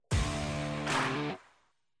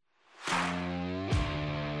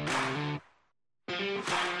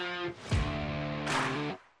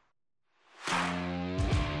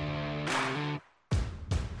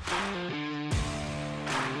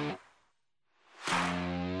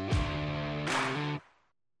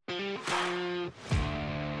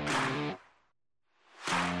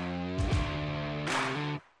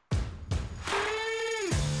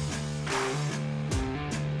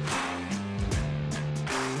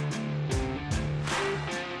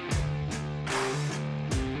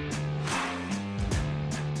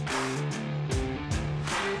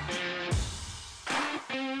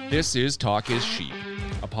This is Talk is Sheep,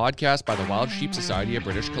 a podcast by the Wild Sheep Society of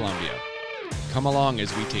British Columbia. Come along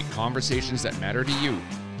as we take conversations that matter to you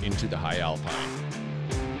into the high alpine.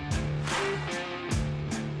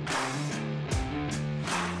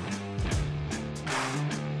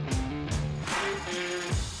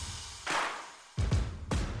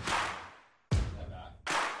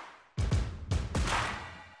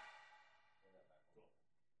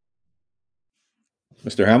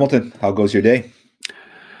 Mr. Hamilton, how goes your day?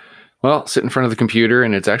 Well, sit in front of the computer,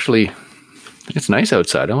 and it's nice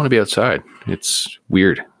outside. I want to be outside. It's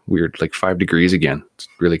weird, like 5 degrees again. It's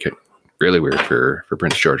really weird for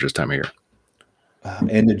Prince George this time of year.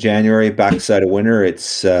 End of January, backside of winter.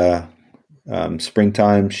 It's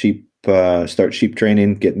springtime. Sheep start sheep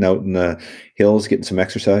training, getting out in the hills, getting some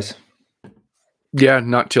exercise. Yeah,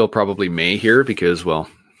 not till probably May here because, well,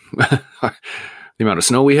 the amount of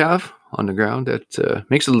snow we have on the ground, that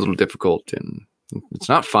makes it a little difficult, and it's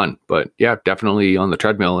not fun. But yeah, definitely on the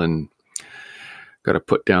treadmill and got to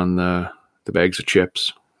put down the bags of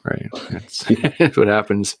chips. Right, that's what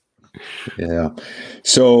happens. Yeah.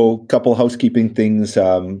 So, a couple housekeeping things.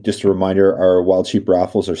 Just a reminder: our wild sheep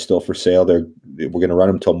raffles are still for sale. We're going to run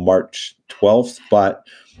them till March 12th, but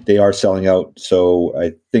they are selling out. So,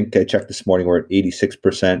 I think I checked this morning. We're at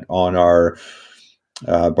 86% on our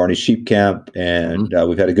Barney Sheep Camp, and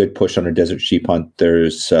we've had a good push on our desert sheep hunt.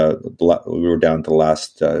 There's we were down to the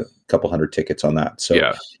last couple hundred tickets on that. So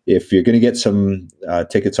yeah, if you're going to get some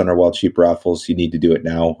tickets on our wild sheep raffles, you need to do it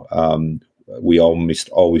now. We almost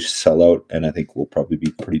always sell out, and I think we'll probably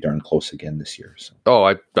be pretty darn close again this year. So. Oh,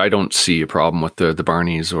 I don't see a problem with the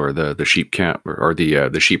Barneys or the sheep camp or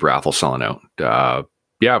the sheep raffle selling out.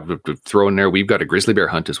 Yeah, throw in there. We've got a grizzly bear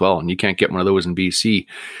hunt as well, and you can't get one of those in BC.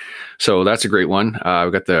 So that's a great one.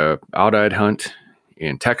 We've got the owl-eyed hunt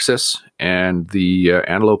in Texas and the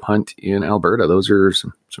antelope hunt in Alberta. Those are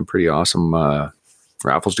some pretty awesome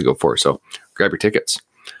raffles to go for. So grab your tickets.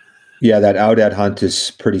 Yeah, that owl-eyed hunt is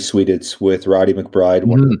pretty sweet. It's with Roddy McBride,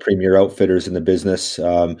 one of the premier outfitters in the business.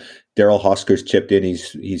 Daryl Hosker's chipped in.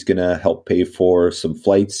 He's going to help pay for some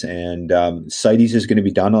flights, and CITES is going to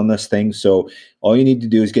be done on this thing. So all you need to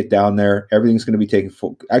do is get down there. Everything's going to be taken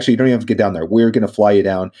full. Actually, you don't even have to get down there. We're going to fly you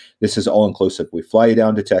down. This is all inclusive. We fly you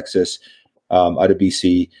down to Texas, out of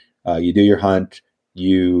BC. You do your hunt.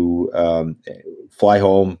 You fly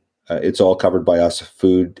home. It's all covered by us.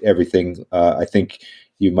 Food, everything. I think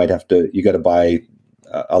you got to buy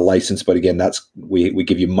a license, but again, we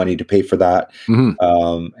give you money to pay for that.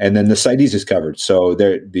 And then the CITES is covered. So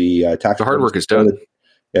the hard work is done.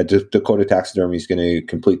 Yeah, Dakota Taxidermy is going to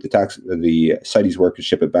complete the CITES work and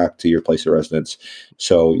ship it back to your place of residence.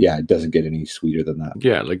 So yeah, it doesn't get any sweeter than that.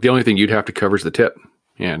 Yeah, like the only thing you'd have to cover is the tip,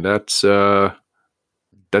 and that's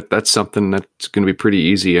something that's going to be pretty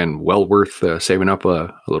easy and well worth saving up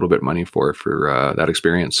a little bit of money for that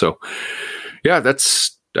experience. So yeah,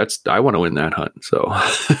 that's I want to win that hunt. So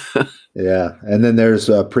yeah, and then there's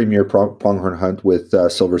a premier pronghorn hunt with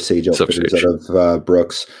Silver Sage outfitters out of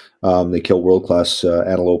Brooks. They kill world-class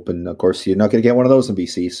antelope, and of course, you're not going to get one of those in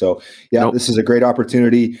BC. So yeah, This is a great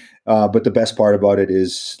opportunity. But the best part about it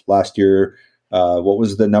is last year, what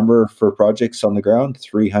was the number for projects on the ground?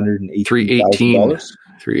 $318,000.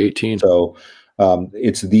 $318. So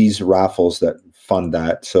it's these raffles that fund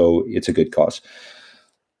that. So it's a good cause.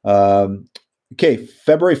 Okay,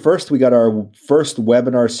 February 1st, we got our first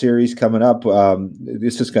webinar series coming up.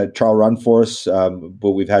 This is got a trial run for us,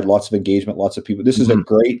 but we've had lots of engagement, lots of people. This is a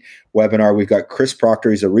great webinar. We've got Chris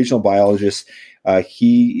Proctor. He's a regional biologist.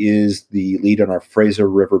 He is the lead on our Fraser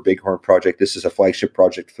River Bighorn project. This is a flagship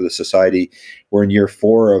project for the Society. We're in year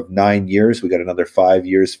 4 of 9 years. We got another 5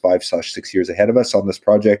 years, 5/6 years ahead of us on this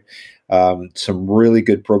project. Some really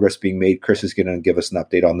good progress being made. Chris is going to give us an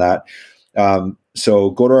update on that. So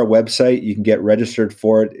go to our website. You can get registered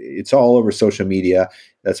for it. It's all over social media.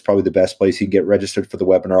 That's probably the best place. You can get registered for the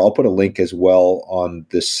webinar. I'll put a link as well on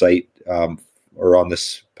this site or on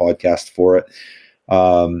this podcast for it.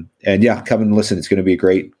 And yeah, come and listen. It's going to be a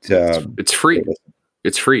great. It's free.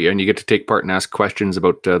 It's free, and you get to take part and ask questions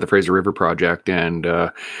about the Fraser River project and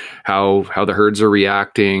how the herds are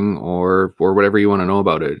reacting, or whatever you want to know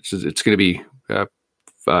about it. It's going to be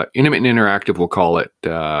intimate and interactive, we'll call it.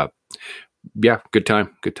 Yeah, good time.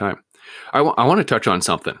 I want to touch on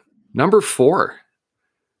something. Number 4.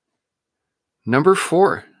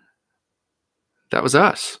 That was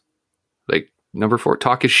us. Like number 4,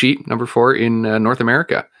 Talk is Sheep, number 4 in North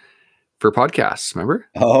America for podcasts. Remember?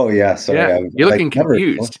 Oh yeah, sorry. Yeah, you're looking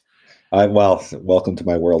confused. Well, welcome to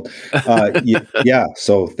my world. Yeah,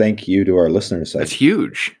 so thank you to our listeners. That's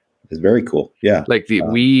huge. It's very cool. Yeah, like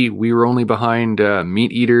we were only behind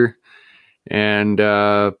Meat Eater and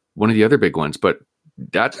one of the other big ones, but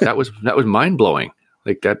that was mind blowing.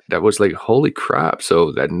 Like that was like, holy crap.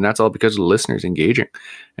 So that's all because of the listeners engaging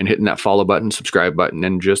and hitting that follow button, subscribe button,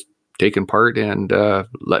 and just taking part and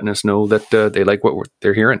letting us know that they like what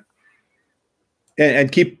they're hearing.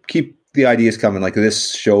 And keep the ideas coming. Like,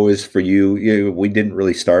 this show is for you. We didn't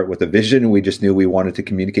really start with a vision. We just knew we wanted to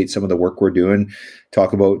communicate some of the work we're doing,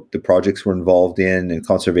 talk about the projects we're involved in and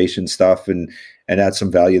conservation stuff, and add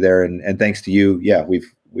some value there. And thanks to you, yeah,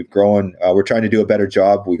 we've grown. We're trying to do a better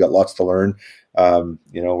job. We got lots to learn.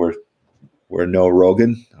 We're no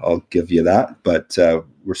Rogan, I'll give you that, but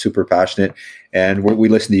we're super passionate, and we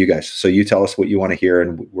listen to you guys. So you tell us what you want to hear,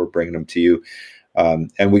 and we're bringing them to you.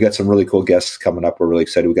 And we got some really cool guests coming up. We're really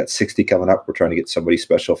excited. We got 60 coming up. We're trying to get somebody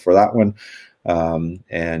special for that one.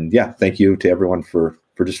 And yeah, thank you to everyone for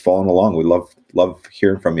just following along. We love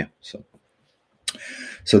hearing from you.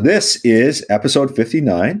 So this is episode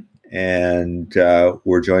 59, and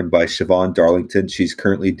we're joined by Siobhan Darlington. She's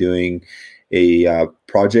currently doing a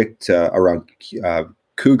project around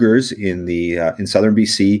cougars in southern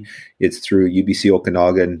BC. It's through UBC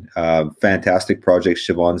Okanagan. Fantastic project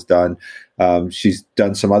Siobhan's done. She's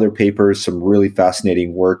done some other papers, some really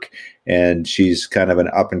fascinating work, and she's kind of an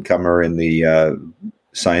up-and-comer in the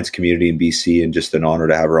science community in BC, and just an honor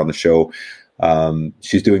to have her on the show.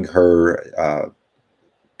 She's doing her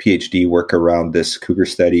PhD work around this cougar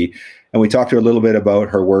study, and we talked to her a little bit about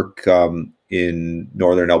her work in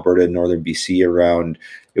northern Alberta and northern BC around.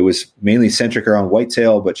 It was mainly centric around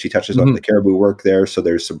whitetail, but she touches on the caribou work there. So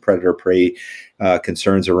there's some predator-prey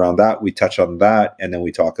concerns around that. We touch on that, and then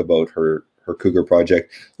we talk about her cougar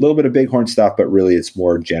project. A little bit of bighorn stuff, but really it's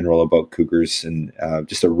more general about cougars, and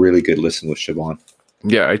just a really good listen with Siobhan.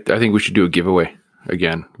 Yeah, I think we should do a giveaway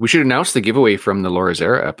again. We should announce the giveaway from the Laura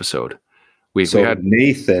Zara episode. We had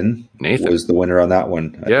Nathan was the winner on that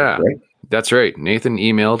one. Yeah, right? That's right. Nathan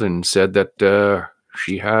emailed and said that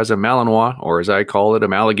she has a Malinois, or as I call it, a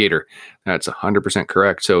Maligator. That's 100%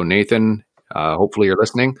 correct. So Nathan, hopefully you're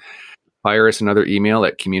listening. Fire us another email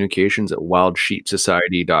at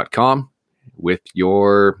communications@wildsheepsociety.com with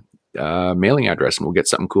your mailing address, and we'll get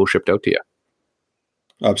something cool shipped out to you.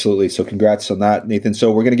 Absolutely. So congrats on that, Nathan.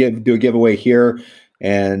 So we're going to do a giveaway here,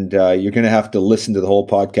 and you're going to have to listen to the whole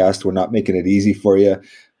podcast. We're not making it easy for you,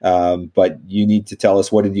 but you need to tell us,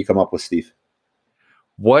 what did you come up with, Steve?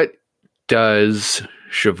 What does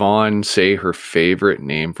Siobhan say her favorite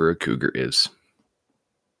name for a cougar is?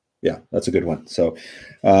 Yeah, that's a good one. So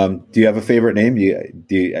do you have a favorite name?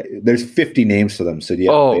 There's 50 names to them. So do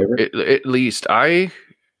you have a favorite? At least I've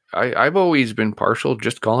always been partial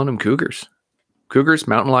just calling them cougars. Cougars,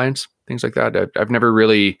 mountain lions, things like that. I've never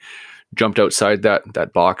really jumped outside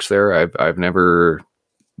that box there. I've never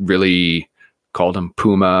really called them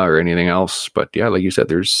puma or anything else. But yeah, like you said,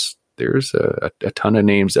 there's a ton of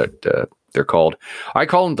names that they're called. I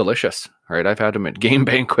call them delicious. Right, I've had them at game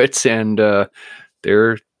banquets, and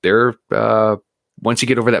they're once you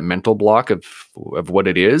get over that mental block of what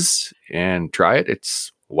it is and try it,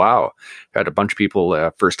 it's wow. I've had a bunch of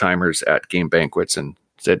people, first timers at game banquets, and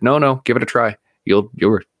said, no, give it a try. You'll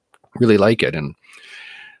really like it. And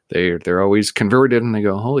they're always converted, and they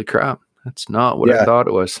go, holy crap, that's not what I thought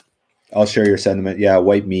it was. I'll share your sentiment. Yeah,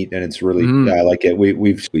 white meat, and it's really I like it.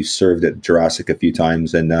 We've served at Jurassic a few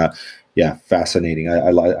times, and yeah, fascinating.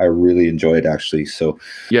 I really enjoy it, actually. So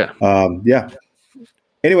yeah.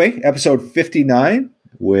 Anyway, episode 59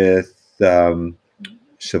 with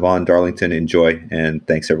Siobhan Darlington. Enjoy, and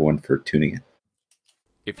thanks everyone for tuning in.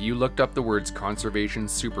 If you looked up the words conservation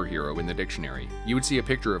superhero in the dictionary, you would see a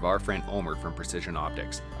picture of our friend Omer from Precision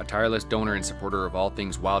Optics. A tireless donor and supporter of all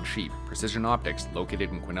things wild sheep, Precision Optics,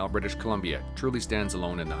 located in Quesnel, British Columbia, truly stands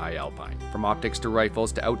alone in the high alpine. From optics to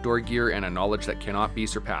rifles to outdoor gear and a knowledge that cannot be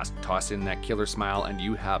surpassed, toss in that killer smile and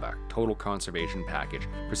you have a total conservation package.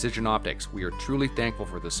 Precision Optics, we are truly thankful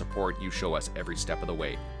for the support you show us every step of the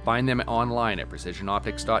way. Find them online at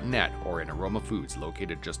precisionoptics.net or in Aroma Foods,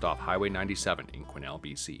 located just off Highway 97 in Quesnel,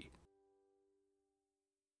 BC.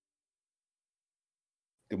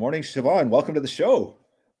 Good morning, Siobhan. Welcome to the show.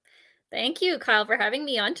 Thank you, Kyle, for having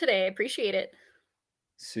me on today. I appreciate it.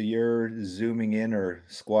 So you're zooming in or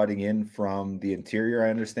squatting in from the interior, I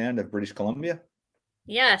understand, of British Columbia?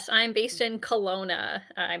 Yes, I'm based in Kelowna.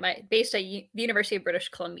 Based at the University of British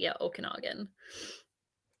Columbia, Okanagan.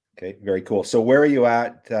 Okay, very cool. So where are you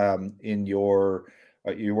at in your,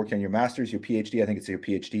 you're working on your master's, your PhD? I think it's your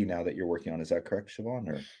PhD now that you're working on. Is that correct, Siobhan?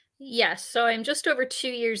 Or? Yes, so I'm just over 2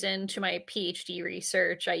 years into my PhD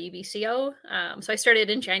research at UBCO. So I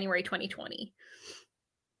started in January 2020.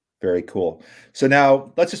 Very cool. So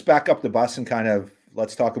now let's just back up the bus and kind of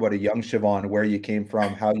let's talk about a young Siobhan, where you came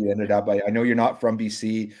from, how you ended up. I know you're not from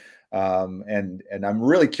BC, and I'm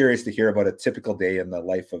really curious to hear about a typical day in the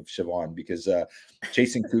life of Siobhan, because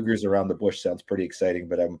chasing cougars around the bush sounds pretty exciting.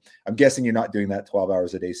 But I'm guessing you're not doing that 12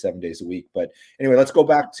 hours a day, 7 days a week. But anyway, let's go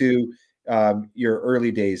back to your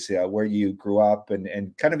early days, where you grew up,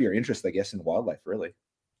 and kind of your interest, I guess, in wildlife, really.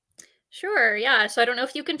 Sure, yeah. So I don't know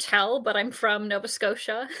if you can tell, but I'm from Nova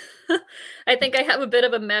Scotia. I think I have a bit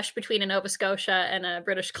of a mesh between a Nova Scotia and a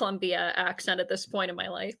British Columbia accent at this point in my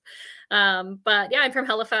life. But yeah, I'm from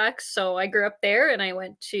Halifax, so I grew up there, and I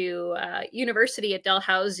went to university at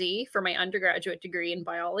Dalhousie for my undergraduate degree in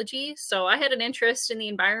biology. So I had an interest in the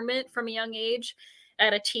environment from a young age. I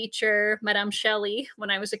had a teacher, Madame Shelley, when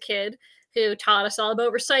I was a kid, who taught us all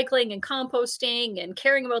about recycling and composting and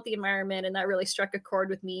caring about the environment. And that really struck a chord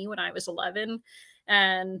with me when I was 11.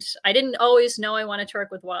 And I didn't always know I wanted to work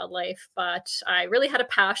with wildlife, but I really had a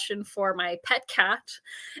passion for my pet cat.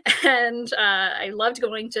 And I loved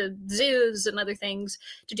going to zoos and other things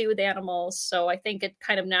to do with animals. So I think it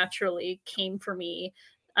kind of naturally came for me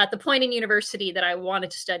at the point in university that I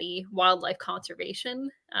wanted to study wildlife conservation.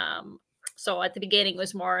 So at the beginning, it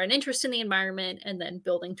was more an interest in the environment, and then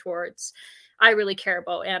building towards, I really care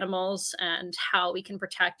about animals and how we can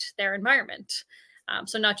protect their environment.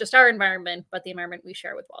 So not just our environment, but the environment we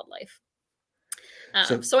share with wildlife.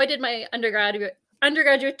 So I did my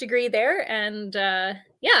undergraduate degree there, and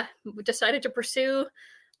decided to pursue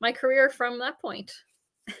my career from that point.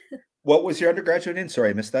 What was your undergraduate in? Sorry,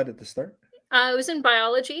 I missed that at the start. I was in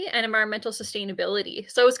biology and environmental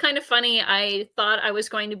sustainability. So it was kind of funny. I thought I was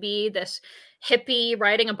going to be this hippie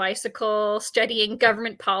riding a bicycle, studying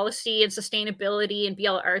government policy and sustainability and be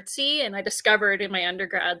all artsy. And I discovered in my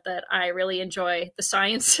undergrad that I really enjoy the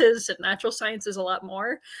sciences and natural sciences a lot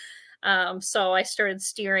more. So I started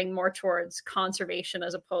steering more towards conservation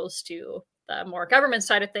as opposed to the more government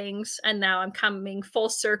side of things. And now I'm coming full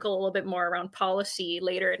circle a little bit more around policy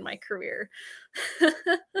later in my career.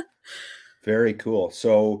 Very cool.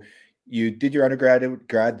 So you did your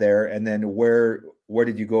grad there, and then where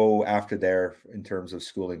did you go after there in terms of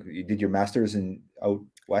schooling? You did your master's in out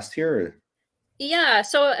west here? Or? Yeah,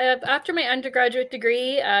 so after my undergraduate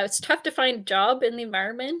degree, it's tough to find a job in the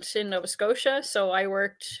environment in Nova Scotia. So I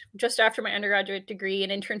worked just after my undergraduate degree an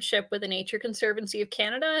internship with the Nature Conservancy of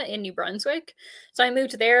Canada in New Brunswick. So I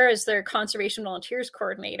moved there as their conservation volunteers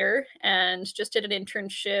coordinator, and just did an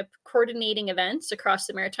internship coordinating events across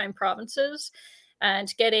the maritime provinces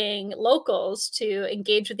and getting locals to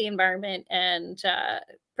engage with the environment and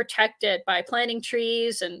protect it by planting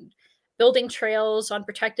trees and building trails on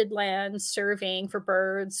protected lands, surveying for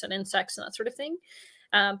birds and insects and that sort of thing.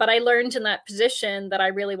 But I learned in that position that I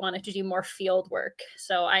really wanted to do more field work.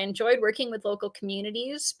 So I enjoyed working with local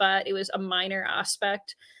communities, but it was a minor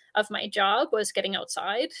aspect of my job was getting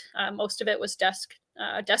outside. Most of it was desk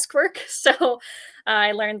work. So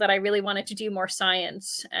I learned that I really wanted to do more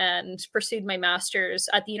science and pursued my master's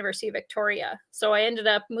at the University of Victoria. So I ended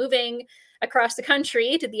up moving across the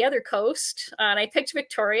country to the other coast. And I picked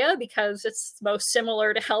Victoria because it's most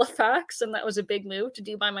similar to Halifax, and that was a big move to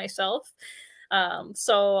do by myself.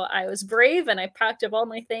 So I was brave, and I packed up all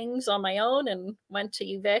my things on my own and went to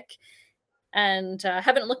UVic, and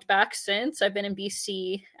haven't looked back since. I've been in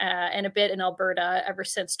BC and a bit in Alberta ever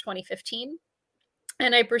since 2015.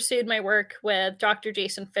 And I pursued my work with Dr.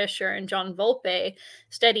 Jason Fisher and John Volpe,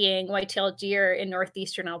 studying white-tailed deer in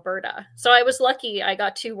northeastern Alberta. So I was lucky I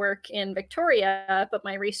got to work in Victoria, but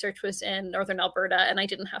my research was in northern Alberta, and I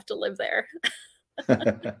didn't have to live there.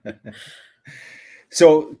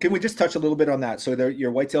 So can we just touch a little bit on that? So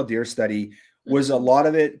your white-tailed deer study, was a lot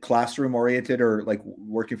of it classroom oriented, or like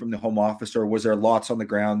working from the home office, or was there lots on the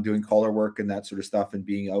ground doing collar work and that sort of stuff, and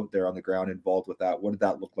being out there on the ground involved with that? What did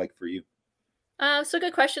that look like for you? So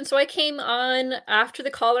good question. So I came on after the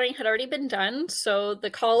collaring had already been done. So the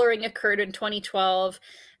collaring occurred in 2012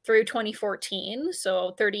 through 2014.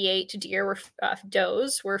 So 38 deer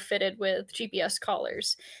does were fitted with GPS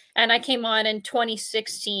collars. And I came on in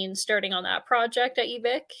 2016, starting on that project at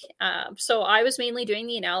UVic. So I was mainly doing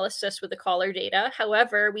the analysis with the collar data.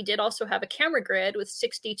 However, we did also have a camera grid with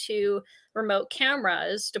 62 remote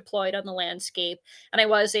cameras deployed on the landscape. And I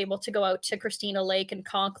was able to go out to Christina Lake and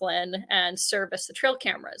Conklin and service the trail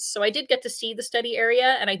cameras. So I did get to see the study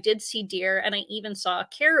area, and I did see deer, and I even saw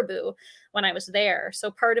caribou when I was there.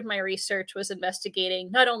 So part of my research was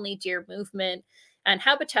investigating not only deer movement and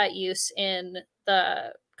habitat use in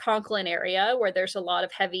the Conklin area, where there's a lot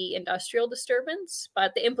of heavy industrial disturbance,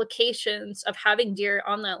 but the implications of having deer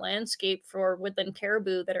on that landscape for woodland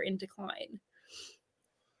caribou that are in decline.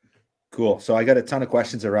 Cool. So I got a ton of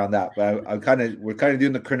questions around that, but we're kind of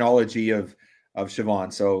doing the chronology of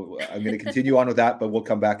Siobhan. So I'm going to continue on with that, but we'll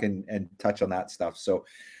come back and touch on that stuff. So,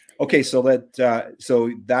 okay. So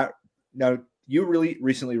now you really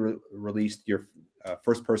recently released your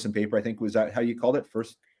first person paper. I think, was that how you called it?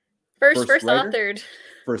 First authored.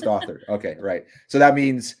 First authored. Okay. Right. So that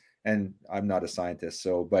means, and I'm not a scientist,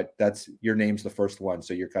 so, but that's, your name's the first one.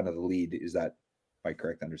 So you're kind of the lead. Is that my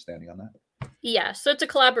correct understanding on that? Yeah. So it's a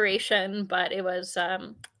collaboration, but it was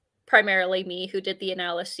primarily me who did the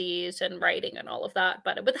analyses and writing and all of that,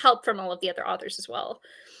 but with help from all of the other authors as well.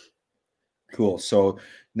 Cool. So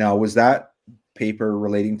now, was that paper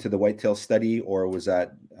relating to the whitetail study, or was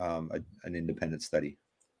that an independent study?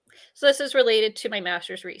 So this is related to my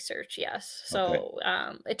master's research, yes. So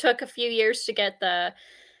okay. It took a few years to get the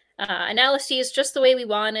analyses just the way we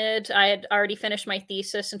wanted. I had already finished my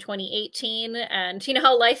thesis in 2018, and you know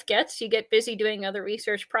how life gets. You get busy doing other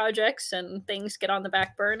research projects and things get on the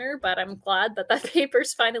back burner, but I'm glad that that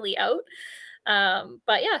paper's finally out.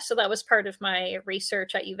 But yeah, so that was part of my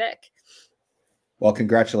research at UVic. Well,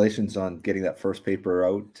 congratulations on getting that first paper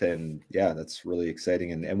out, and yeah, that's really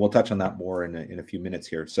exciting. And we'll touch on that more in a few minutes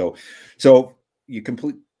here. So you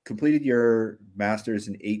completed your master's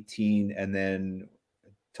in 2018, and then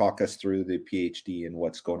talk us through the PhD and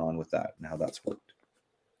what's going on with that and how that's worked.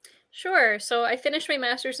 Sure. So I finished my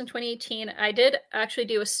master's in 2018. I did actually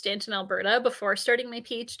do a stint in Alberta before starting my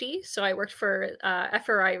PhD. So I worked for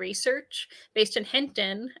FRI Research based in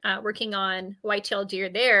Hinton, working on white-tailed deer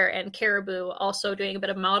there and caribou, also doing a bit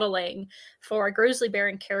of modeling for grizzly bear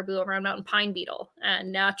and caribou around mountain pine beetle and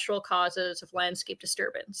natural causes of landscape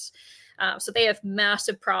disturbance. So they have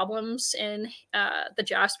massive problems in the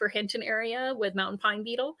Jasper Hinton area with mountain pine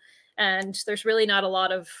beetle. And there's really not a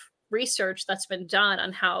lot of research that's been done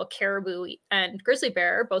on how caribou and grizzly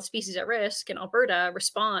bear, both species at risk in Alberta,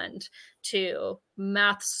 respond to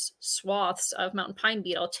mass swaths of mountain pine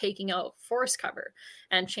beetle taking out forest cover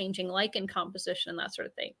and changing lichen composition and that sort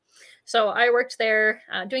of thing. So I worked there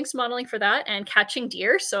doing some modeling for that and catching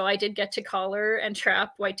deer. So I did get to collar and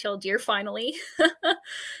trap white-tailed deer finally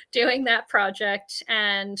doing that project.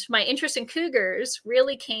 And my interest in cougars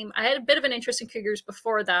really came, I had a bit of an interest in cougars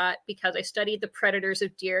before that because I studied the predators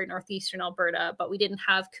of deer in northeastern Alberta, but we didn't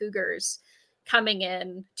have cougars coming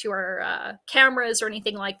in to our cameras or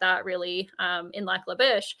anything like that really in Lac La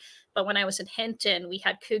Biche. But when I was in Hinton, we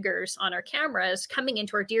had cougars on our cameras coming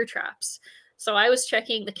into our deer traps. So I was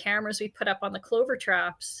checking the cameras we put up on the clover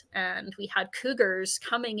traps, and we had cougars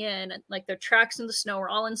coming in, and like their tracks in the snow were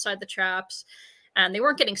all inside the traps, and they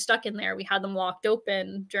weren't getting stuck in there. We had them locked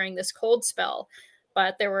open during this cold spell,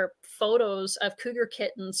 but there were photos of cougar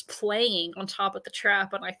kittens playing on top of the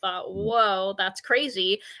trap, and I thought, whoa, that's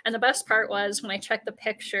crazy. And the best part was when I checked the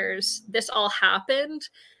pictures, this all happened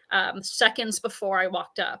seconds before I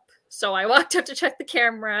walked up. So I walked up to check the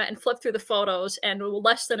camera and flipped through the photos, and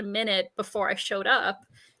less than a minute before I showed up,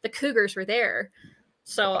 the cougars were there.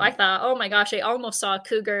 So I thought, oh my gosh, I almost saw a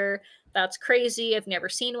cougar. That's crazy. I've never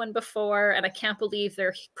seen one before, and I can't believe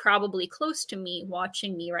they're probably close to me,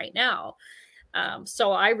 watching me right now.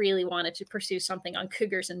 So I really wanted to pursue something on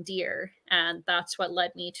cougars and deer, and that's what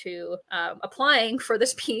led me to applying for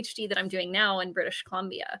this PhD that I'm doing now in British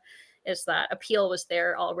Columbia. Is that appeal was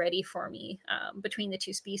there already for me between the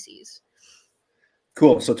two species.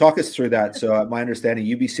 Cool. So talk us through that. So my understanding,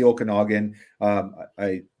 UBC Okanagan,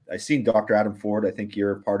 I seen Dr. Adam Ford. I think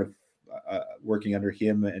you're part of working under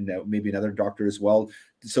him, and maybe another doctor as well.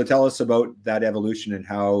 So tell us about that evolution and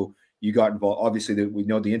how you got involved. Obviously, we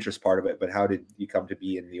know the interest part of it, but how did you come to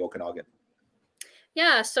be in the Okanagan?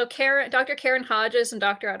 Yeah, so Dr. Karen Hodges and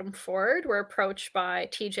Dr. Adam Ford were approached by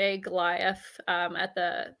TJ Goliath at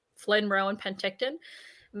the Flynn Row in Penticton,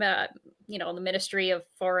 the Ministry of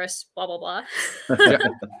Forests, blah, blah, blah.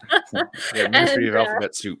 Yeah, Ministry of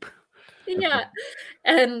Alphabet Soup. Yeah.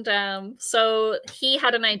 And so he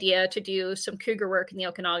had an idea to do some cougar work in the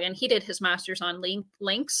Okanagan. He did his master's on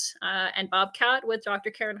lynx and bobcat with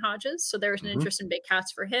Dr. Karen Hodges. So there was an interest in big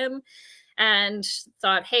cats for him. and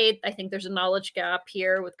thought, hey, I think there's a knowledge gap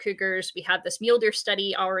here with cougars. We have this mule deer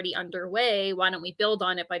study already underway. Why don't we build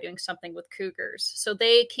on it by doing something with cougars? So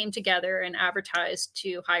they came together and advertised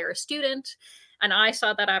to hire a student. And I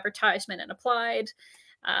saw that advertisement and applied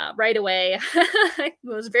right away. I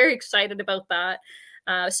was very excited about that.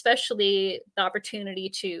 Especially the opportunity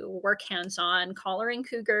to work hands-on collaring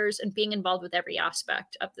cougars and being involved with every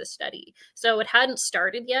aspect of the study. So it hadn't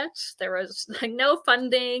started yet. There was like no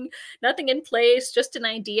funding, nothing in place, just an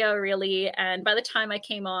idea really. And by the time I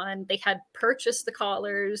came on, they had purchased the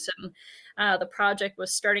collars, and the project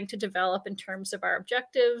was starting to develop in terms of our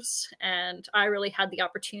objectives. And I really had the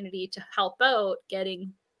opportunity to help out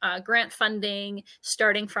getting grant funding,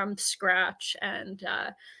 starting from scratch, and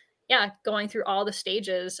going through all the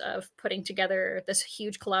stages of putting together this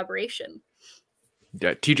huge collaboration.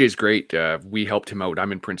 Yeah, TJ's great. We helped him out.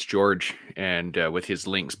 I'm in Prince George, and with his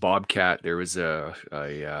Lynx Bobcat, there was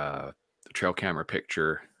a trail camera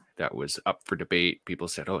picture that was up for debate. People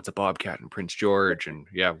said, "Oh, it's a Bobcat in Prince George," and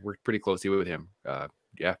yeah, worked pretty closely with him.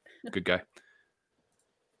 Yeah, good guy.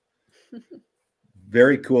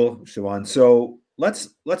 Very cool, Siobhan. So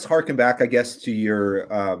let's harken back, I guess, to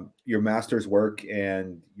your master's work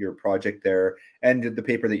and your project there, and the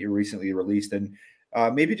paper that you recently released, and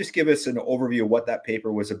maybe just give us an overview of what that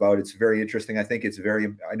paper was about. It's very interesting. I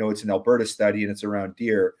know it's an Alberta study and it's around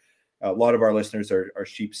deer. A lot of our listeners are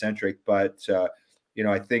sheep centric, but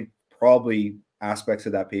I think probably aspects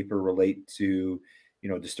of that paper relate to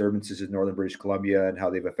disturbances in northern British Columbia and how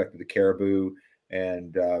they've affected the caribou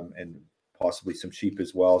and possibly some sheep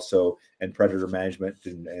as well. So, and predator management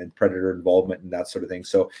and predator involvement and that sort of thing.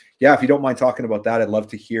 So yeah, if you don't mind talking about that, I'd love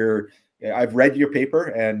to hear. I've read your paper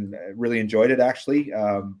and really enjoyed it actually.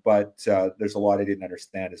 But there's a lot I didn't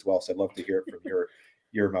understand as well. So I'd love to hear it from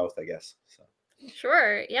your mouth, I guess. So.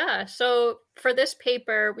 Sure. Yeah. So for this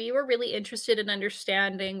paper, we were really interested in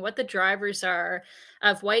understanding what the drivers are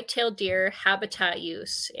of white-tailed deer habitat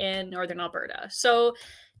use in northern Alberta. So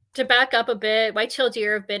to back up a bit, white-tailed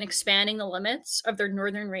deer have been expanding the limits of their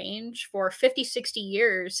northern range for 50, 60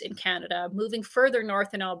 years in Canada, moving further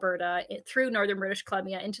north in Alberta through northern British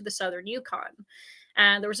Columbia into the southern Yukon.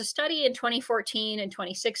 And there was a study in 2014 and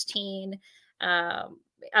 2016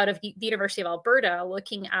 out of the University of Alberta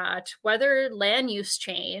looking at whether land use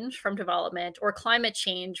change from development or climate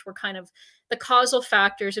change were kind of the causal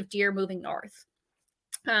factors of deer moving north.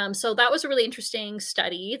 So that was a really interesting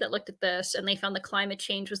study that looked at this, and they found that climate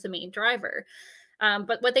change was the main driver.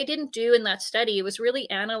 But what they didn't do in that study was really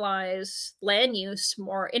analyze land use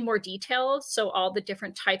in more detail. So all the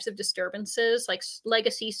different types of disturbances, like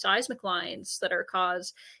legacy seismic lines that are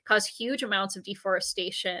cause huge amounts of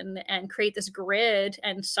deforestation and create this grid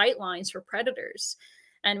and sight lines for predators.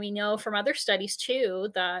 And we know from other studies too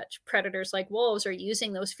that predators like wolves are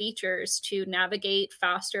using those features to navigate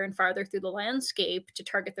faster and farther through the landscape to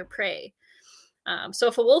target their prey. So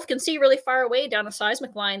if a wolf can see really far away down a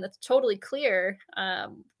seismic line that's totally clear,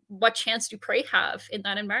 what chance do prey have in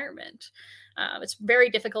that environment? It's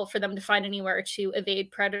very difficult for them to find anywhere to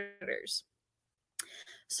evade predators.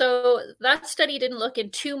 So that study didn't look in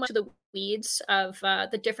too much of the weeds of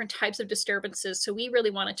the different types of disturbances. So we really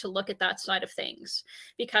wanted to look at that side of things,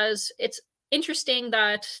 because it's interesting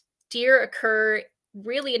that deer occur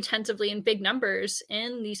really intensively in big numbers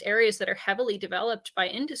in these areas that are heavily developed by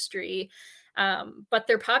industry. But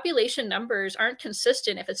their population numbers aren't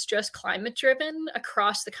consistent if it's just climate driven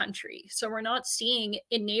across the country. So we're not seeing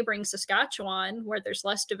in neighboring Saskatchewan, where there's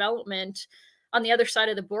less development, on the other side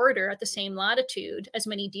of the border at the same latitude as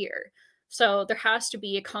many deer. So there has to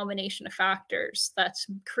be a combination of factors that's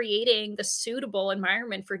creating the suitable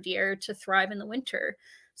environment for deer to thrive in the winter.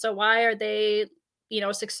 So why are they,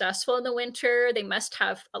 successful in the winter? They must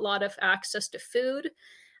have a lot of access to food.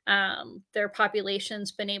 Their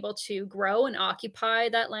population's been able to grow and occupy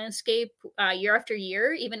that landscape year after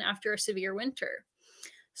year, even after a severe winter.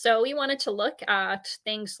 So we wanted to look at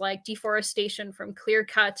things like deforestation from clear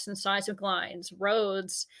cuts and seismic lines,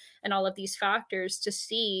 roads, and all of these factors to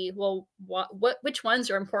see, well, which ones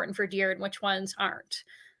are important for deer and which ones aren't.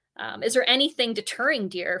 Is there anything deterring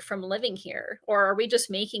deer from living here? Or are we just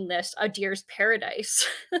making this a deer's paradise?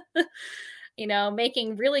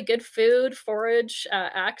 Making really good food, forage,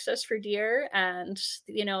 access for deer. And,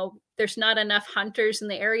 there's not enough hunters in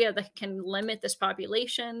the area that can limit this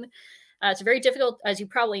population. It's very difficult, as you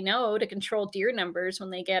probably know, to control deer numbers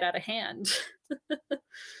when they get out of hand.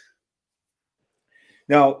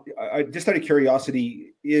 Now, just out of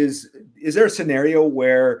curiosity, is there a scenario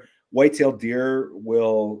where white-tailed deer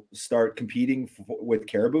will start competing with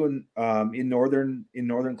caribou in northern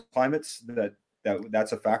climates? That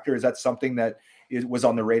that's a factor? Is that something that was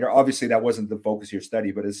on the radar? Obviously, that wasn't the focus of your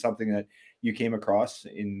study, but is something that you came across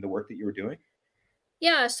in the work that you were doing?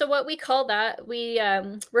 Yeah, so what we call that, we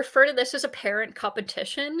refer to this as a parent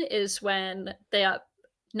competition, is when the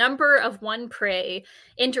number of one prey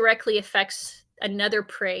indirectly affects another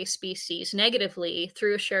prey species negatively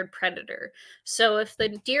through a shared predator. So if the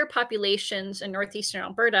deer populations in northeastern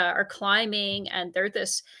Alberta are climbing and they're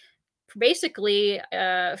this basically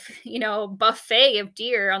buffet of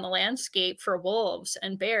deer on the landscape for wolves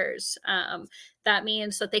and bears, that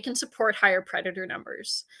means that they can support higher predator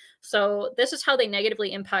numbers. So this is how they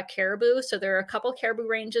negatively impact caribou. So there are a couple caribou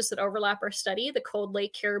ranges that overlap our study: the Cold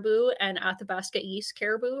Lake caribou and Athabasca East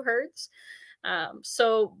caribou herds.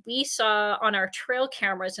 So we saw on our trail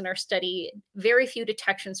cameras in our study very few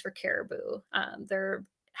detections for caribou. They're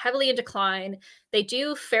heavily in decline. They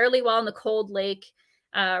do fairly well in the Cold Lake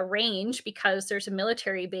range because there's a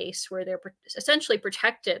military base where they're essentially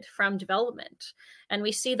protected from development. And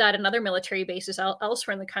we see that in other military bases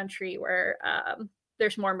elsewhere in the country where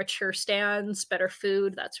there's more mature stands, better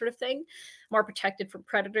food, that sort of thing, more protected from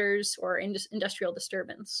predators or industrial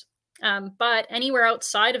disturbance. But anywhere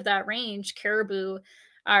outside of that range, caribou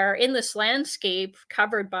are in this landscape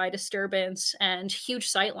covered by disturbance and huge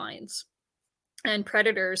sight lines. And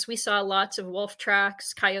predators, we saw lots of wolf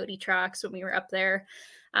tracks, coyote tracks when we were up there.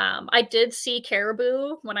 I did see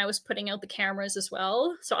caribou when I was putting out the cameras as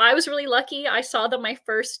well. So I was really lucky. I saw them my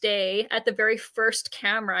first day at the very first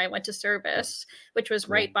camera I went to service, which was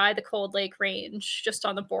right by the Cold Lake Range, just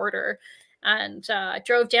on the border. And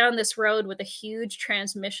drove down this road with a huge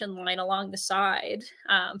transmission line along the side.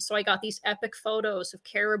 So I got these epic photos of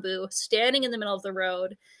caribou standing in the middle of the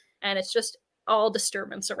road, and it's just all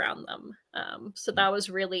disturbance around them. So that was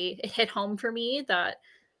really, it hit home for me that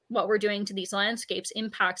what we're doing to these landscapes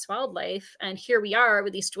impacts wildlife. And here we are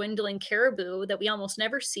with these dwindling caribou that we almost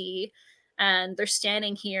never see. And they're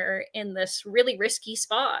standing here in this really risky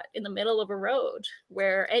spot in the middle of a road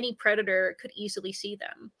where any predator could easily see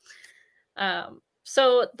them.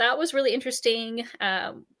 So that was really interesting.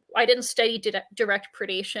 I didn't study direct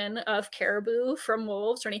predation of caribou from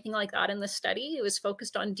wolves or anything like that in this study. It was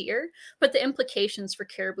focused on deer, but the implications for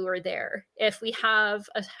caribou are there. If we have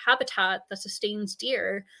a habitat that sustains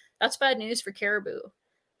deer, that's bad news for caribou.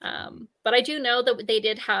 But I do know that they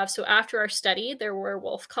did have, so after our study, there were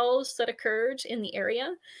wolf culls that occurred in the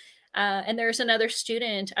area. And there's another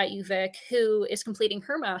student at UVic who is completing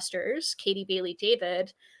her master's, Katie Bailey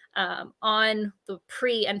David, on the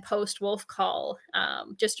pre and post wolf call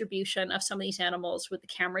distribution of some of these animals with the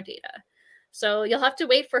camera data. So you'll have to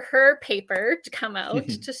wait for her paper to come out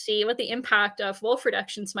to see what the impact of wolf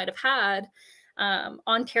reductions might have had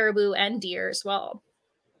on caribou and deer as well.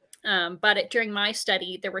 But during my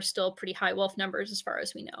study, there were still pretty high wolf numbers as far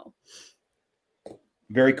as we know.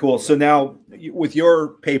 Very cool. So now with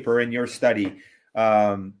your paper and your study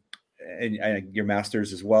and your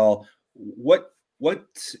master's as well, what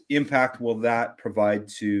impact will that provide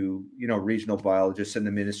to, regional biologists in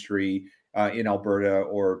the ministry in Alberta,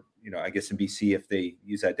 or, I guess in BC if they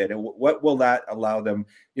use that data? What will that allow them?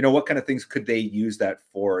 What kind of things could they use that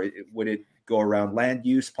for? Would it go around land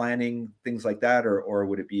use planning, things like that, or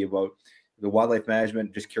would it be about the wildlife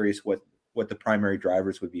management? Just curious what the primary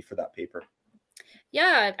drivers would be for that paper.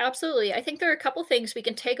 Yeah, absolutely. I think there are a couple things we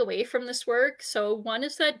can take away from this work. So one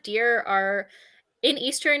is that deer are in the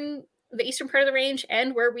eastern part of the range,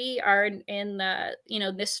 and where we are in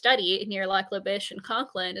this study near Lac La Biche and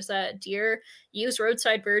Conklin, is that deer use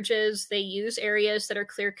roadside verges. They use areas that are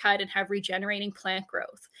clear cut and have regenerating plant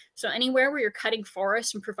growth. So anywhere where you're cutting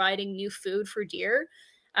forests and providing new food for deer,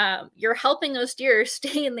 you're helping those deer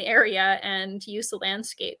stay in the area and use the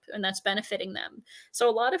landscape, and that's benefiting them. So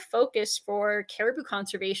a lot of focus for caribou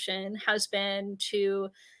conservation has been to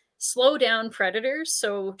slow down predators,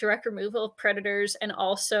 so direct removal of predators, and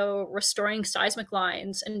also restoring seismic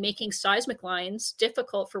lines and making seismic lines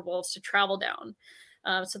difficult for wolves to travel down.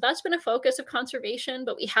 So that's been a focus of conservation,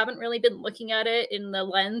 but we haven't really been looking at it in the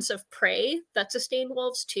lens of prey that sustain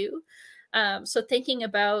wolves too. So thinking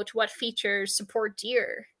about what features support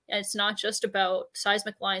deer. It's not just about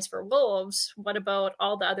seismic lines for wolves. What about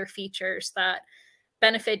all the other features that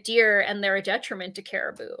benefit deer and they're a detriment to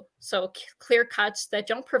caribou? So clear cuts that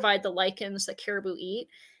don't provide the lichens that caribou eat.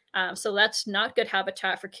 So that's not good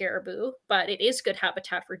habitat for caribou, but it is good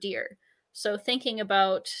habitat for deer. So thinking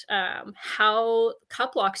about how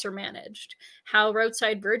cut blocks are managed, how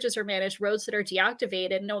roadside verges are managed, roads that are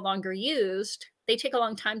deactivated, no longer used, they take a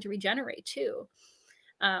long time to regenerate too.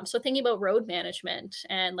 So thinking about road management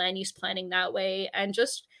and land use planning that way, and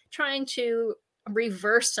just trying to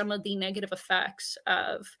reverse some of the negative effects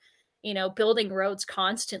of building roads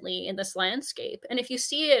constantly in this landscape. And if you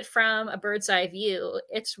see it from a bird's eye view,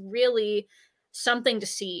 it's really something to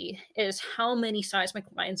see is how many seismic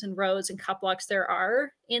lines and roads and cut blocks there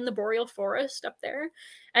are in the boreal forest up there.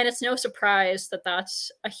 And it's no surprise that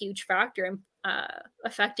that's a huge factor in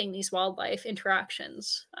affecting these wildlife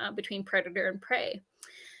interactions between predator and prey.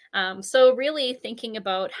 So really thinking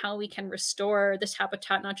about how we can restore this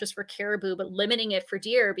habitat, not just for caribou, but limiting it for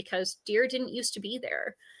deer, because deer didn't used to be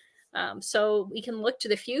there. So we can look to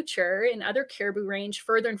the future in other caribou range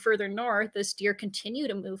further and further north as deer continue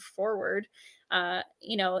to move forward, at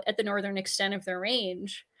the northern extent of their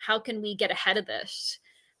range. How can we get ahead of this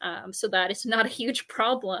so that it's not a huge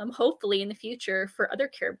problem, hopefully in the future, for other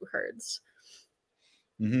caribou herds?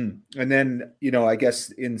 Mm-hmm. And then, I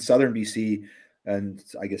guess in southern BC and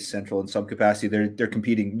I guess central in some capacity, they're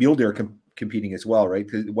competing, mule deer competing as well, right?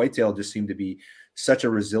 Because whitetail just seem to be such a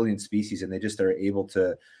resilient species, and they just are able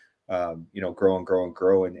to grow and grow and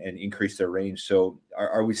grow and increase their range. So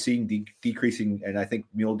are we seeing decreasing? And I think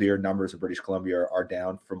mule deer numbers in British Columbia are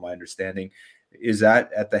down from my understanding. Is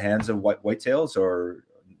that at the hands of whitetails or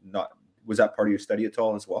not? Was that part of your study at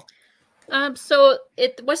all as well? So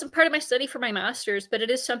it wasn't part of my study for my master's, but it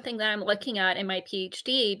is something that I'm looking at in my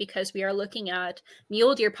PhD, because we are looking at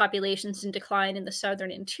mule deer populations in decline in the southern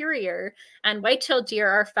interior, and white-tailed deer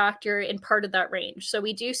are a factor in part of that range. So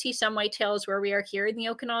we do see some whitetails where we are here in the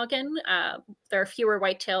Okanagan. There are fewer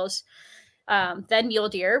whitetails than mule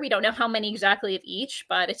deer. We don't know how many exactly of each,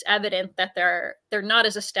 but it's evident that they're not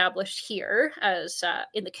as established here as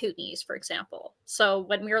in the Kootenays, for example. So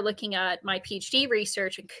when we were looking at my PhD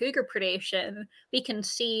research in cougar predation, we can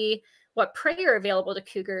see what prey are available to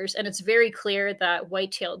cougars, and it's very clear that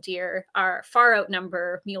white-tailed deer are far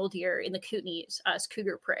outnumber mule deer in the Kootenays as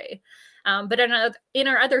cougar prey. But in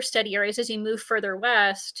our other study areas, as you move further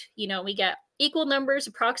west, we get equal numbers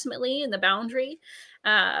approximately in the boundary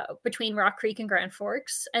between Rock Creek and Grand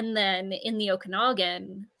Forks. And then in the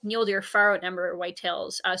Okanagan, mule deer far outnumber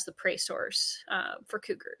whitetails as the prey source for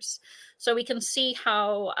cougars. So we can see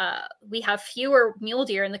how we have fewer mule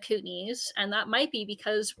deer in the Kootenays, and that might be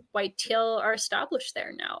because whitetail are established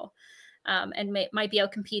there now and might be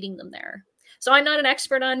out competing them there. So I'm not an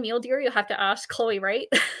expert on mule deer. You'll have to ask Chloe Wright,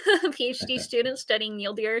 a PhD student studying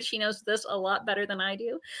mule deer. She knows this a lot better than I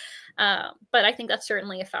do. But I think that's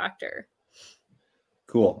certainly a factor.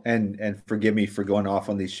 Cool. And forgive me for going off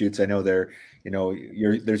on these shoots. I know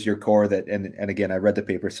there's your core that, and again, I read the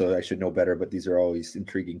paper, so I should know better, but these are always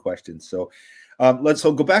intriguing questions. So let's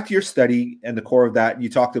go back to your study and the core of that. You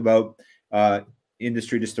talked about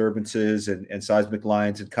industry disturbances and seismic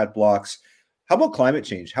lines and cut blocks. How about climate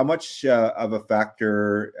change? How much of a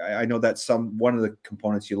factor? I know that's one of the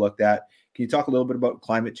components you looked at. Can you talk a little bit about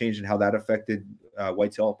climate change and how that affected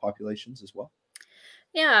whitetail populations as well?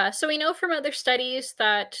 Yeah, so we know from other studies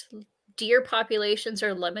that deer populations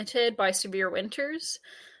are limited by severe winters.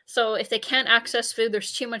 So if they can't access food,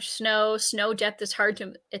 there's too much snow. Snow depth is hard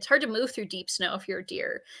to move through deep snow if you're a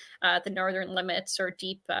deer. The northern limits or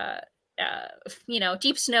deep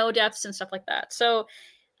snow depths and stuff like that. So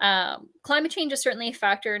climate change is certainly a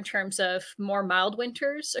factor in terms of more mild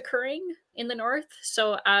winters occurring in the north.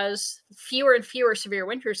 So as fewer and fewer severe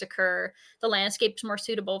winters occur, the landscape is more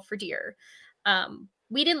suitable for deer.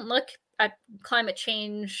 We didn't look at climate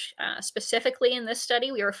change specifically in this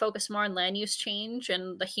study. We were focused more on land use change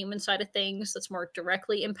and the human side of things that's more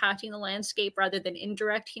directly impacting the landscape rather than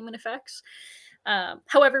indirect human effects.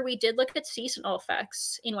 However, we did look at seasonal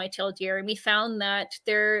effects in white-tailed deer, and we found that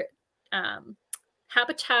their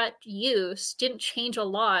habitat use didn't change a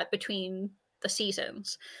lot between the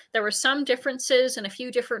seasons. There were some differences and a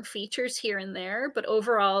few different features here and there, but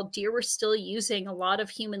overall, deer were still using a lot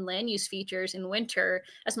of human land use features in winter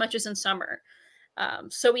as much as in summer.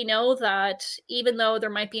 So we know that even though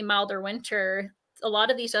there might be milder winter, a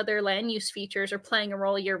lot of these other land use features are playing a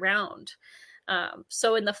role year round.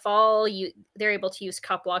 So in the fall, they're able to use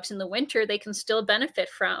cut blocks. In the winter, they can still benefit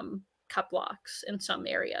from cut blocks in some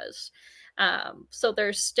areas. So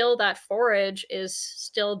there's still that forage is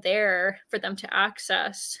still there for them to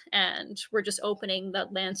access, and we're just opening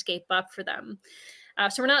that landscape up for them.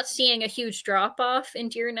 So we're not seeing a huge drop off in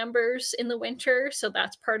deer numbers in the winter. So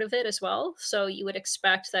that's part of it as well. So you would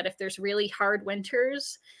expect that if there's really hard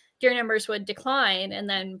winters, deer numbers would decline and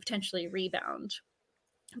then potentially rebound.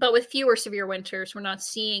 But with fewer severe winters, we're not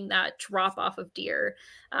seeing that drop off of deer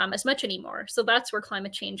as much anymore. So that's where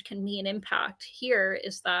climate change can be an impact here,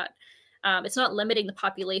 is that it's not limiting the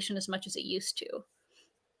population as much as it used to.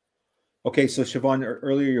 Okay, so Siobhan,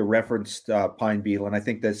 earlier you referenced pine beetle, and I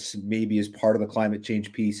think this maybe is part of the climate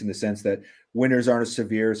change piece in the sense that winters aren't as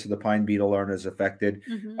severe, so the pine beetle aren't as affected.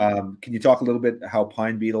 Can you talk a little bit how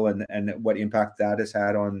pine beetle and what impact that has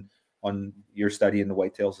had on your study in the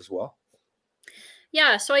whitetails as well?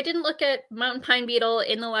 Yeah, so I didn't look at mountain pine beetle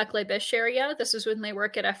in the Lac Les Biches area. This was with my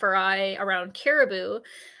work at FRI around caribou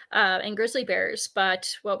and grizzly bears.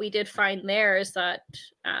 But what we did find there is that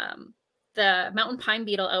the mountain pine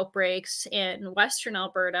beetle outbreaks in Western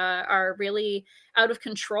Alberta are really out of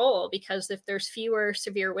control because if there's fewer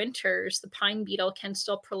severe winters, the pine beetle can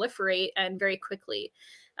still proliferate and very quickly.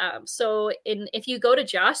 If you go to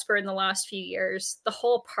Jasper in the last few years, the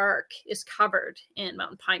whole park is covered in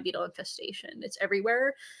mountain pine beetle infestation. It's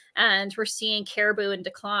everywhere. And we're seeing caribou in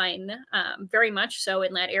decline, very much so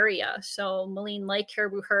in that area. So Maligne Lake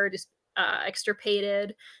caribou herd is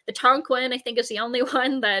extirpated. The Tonquin, I think, is the only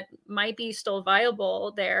one that might be still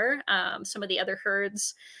viable there. Some of the other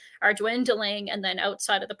herds are dwindling. And then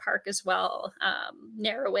outside of the park as well,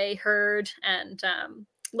 Narroway herd and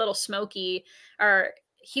Little Smoky are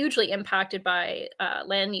hugely impacted by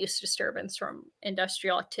land use disturbance from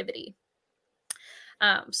industrial activity.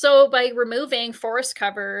 So by removing forest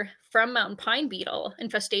cover from mountain pine beetle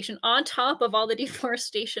infestation on top of all the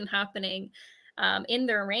deforestation happening in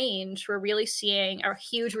their range, we're really seeing a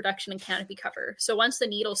huge reduction in canopy cover. So once the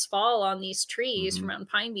needles fall on these trees from mountain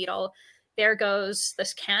pine beetle, there goes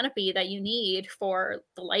this canopy that you need for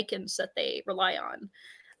the lichens that they rely on.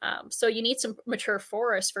 So you need some mature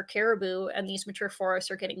forests for caribou, and these mature forests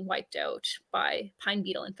are getting wiped out by pine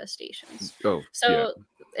beetle infestations.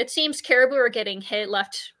 It seems caribou are getting hit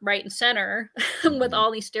left, right, and center with all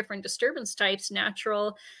these different disturbance types,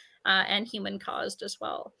 natural and human caused as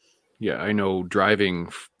well. Yeah, I know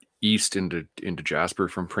driving east into Jasper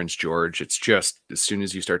from Prince George, it's just as soon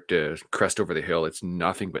as you start to crest over the hill, it's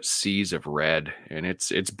nothing but seas of red, and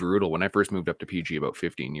it's brutal. When I first moved up to PG about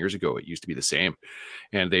 15 years ago, it used to be the same,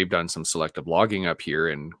 and they've done some selective logging up here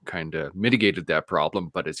and kind of mitigated that problem.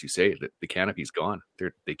 But as you say, the canopy's gone.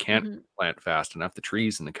 They can't plant fast enough. The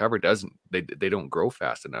trees and the cover they don't grow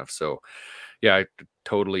fast enough. So yeah, I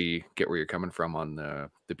totally get where you're coming from on the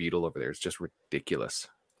beetle over there. It's just ridiculous.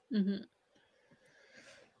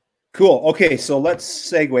 Cool. Okay, so let's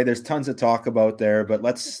segue. There's tons to talk about there, but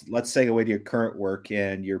let's segue to your current work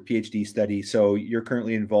and your PhD study. So you're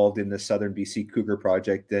currently involved in the Southern BC Cougar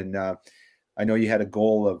Project, and I know you had a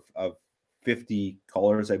goal of 50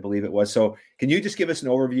 collars, I believe it was. So can you just give us an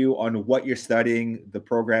overview on what you're studying, the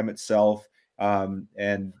program itself,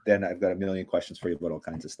 and then I've got a million questions for you about all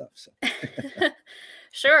kinds of stuff. So.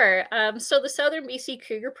 Sure. So the Southern BC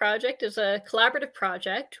Cougar Project is a collaborative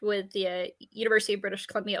project with the University of British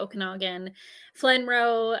Columbia Okanagan,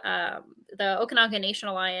 FLNRO, the Okanagan Nation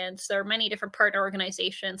Alliance. There are many different partner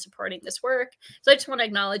organizations supporting this work. So I just want to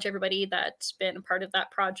acknowledge everybody that's been a part of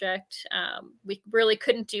that project. We really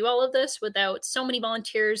couldn't do all of this without so many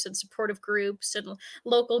volunteers and supportive groups and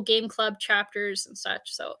local game club chapters and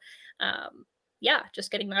such. So yeah, just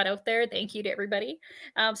getting that out there. Thank you to everybody.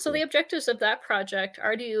 So the objectives of that project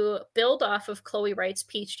are to build off of Chloe Wright's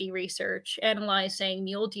PhD research, analyzing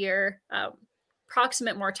mule deer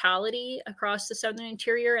proximate mortality across the southern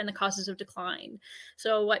interior and the causes of decline.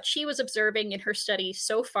 So what she was observing in her study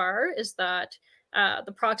so far is that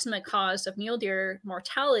the proximate cause of mule deer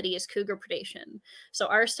mortality is cougar predation. So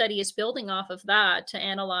our study is building off of that to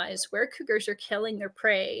analyze where cougars are killing their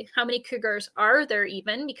prey. How many cougars are there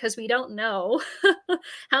even? Because we don't know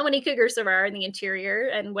how many cougars there are in the interior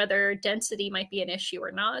and whether density might be an issue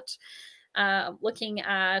or not. Looking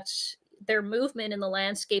at their movement in the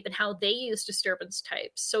landscape and how they use disturbance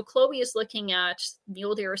types. So Chloe is looking at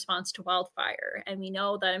mule deer response to wildfire. And we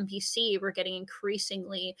know that in BC, we're getting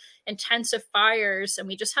increasingly intensive fires. And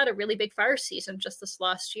we just had a really big fire season just this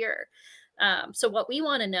last year. So what we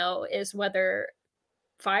want to know is whether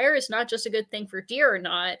fire is not just a good thing for deer or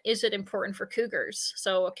not. Is it important for cougars?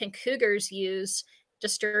 So can cougars use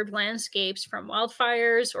disturbed landscapes from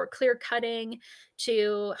wildfires or clear cutting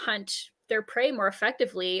to hunt their prey more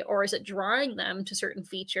effectively, or is it drawing them to certain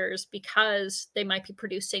features because they might be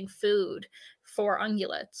producing food for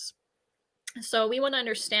ungulates? So we want to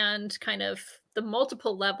understand kind of the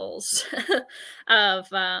multiple levels of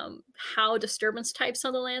how disturbance types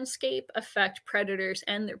on the landscape affect predators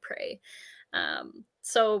and their prey.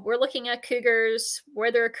 So we're looking at cougars,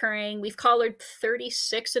 where they're occurring. We've collared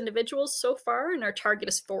 36 individuals so far, and our target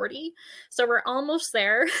is 40. So we're almost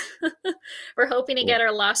there. We're hoping to get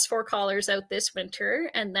our last 4 collars out this winter,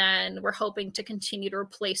 and then we're hoping to continue to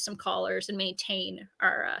replace some collars and maintain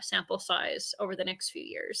our sample size over the next few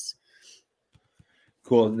years.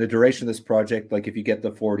 Cool. And the duration of this project, like if you get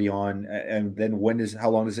the 40 on, and then how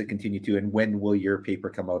long does it continue to, and when will your paper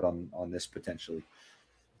come out on this potentially?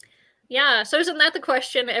 Yeah, so isn't that the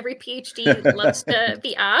question every PhD loves to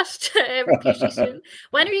be asked? Every PhD student,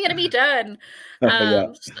 when are you going to be done? Yeah.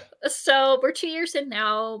 So we're 2 years in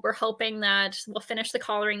now. We're hoping that we'll finish the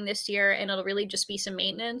collaring this year, and it'll really just be some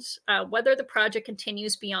maintenance. Whether the project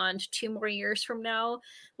continues beyond 2 more years from now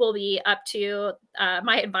will be up to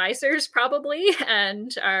my advisors probably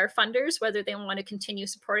and our funders, whether they want to continue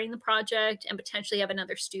supporting the project and potentially have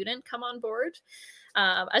another student come on board.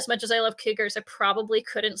 As much as I love cougars, I probably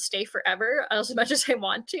couldn't stay forever as much as I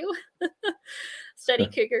want to study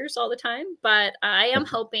cougars all the time. But I am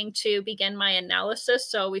hoping to begin my analysis.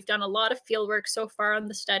 So we've done a lot of field work so far on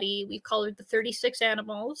the study. We've collared the 36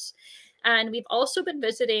 animals. And we've also been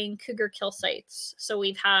visiting cougar kill sites. So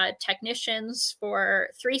we've had technicians for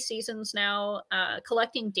 3 seasons now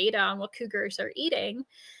collecting data on what cougars are eating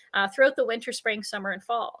throughout the winter, spring, summer, and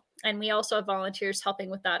fall. And we also have volunteers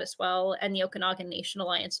helping with that as well, and the Okanagan Nation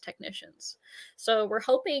Alliance technicians. So we're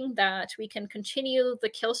hoping that we can continue the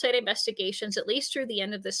kill site investigations at least through the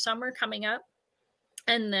end of this summer coming up,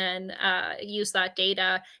 and then use that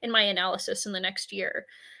data in my analysis in the next year.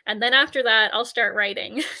 And then after that, I'll start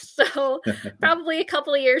writing. So probably a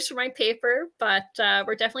couple of years for my paper, but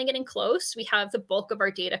we're definitely getting close. We have the bulk of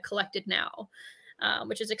our data collected now.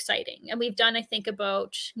 Which is exciting. And we've done, I think,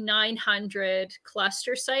 about 900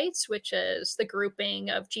 cluster sites, which is the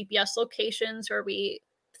grouping of GPS locations where we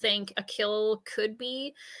think a kill could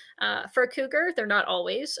be for a cougar. They're not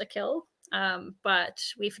always a kill, but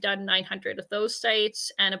we've done 900 of those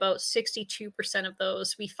sites, and about 62% of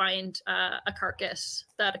those we find a carcass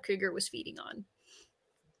that a cougar was feeding on.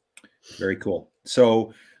 Very cool.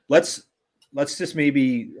 So let's just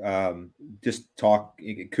maybe just talk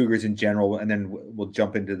cougars in general, and then we'll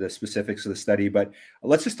jump into the specifics of the study. But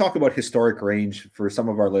let's just talk about historic range for some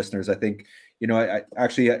of our listeners. I think,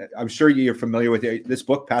 I'm sure you're familiar with this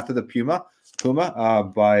book, Path of the Puma,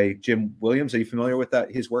 by Jim Williams. Are you familiar with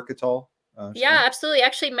his work at all? Yeah, absolutely. I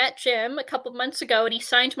actually met Jim a couple of months ago, and he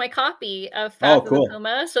signed my copy of Path of the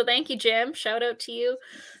Puma. So thank you, Jim. Shout out to you.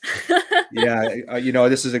 Yeah,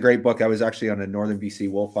 this is a great book. I was actually on a northern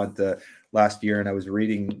BC wolf hunt last year, and I was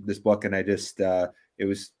reading this book, and I just it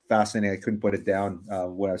was fascinating. I couldn't put it down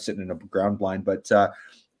when I was sitting in a ground blind. But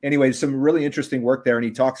anyway, some really interesting work there, and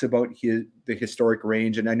he talks about the historic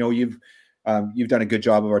range. And I know you've done a good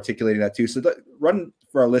job of articulating that too. So run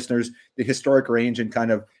for our listeners the historic range and kind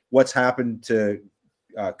of what's happened to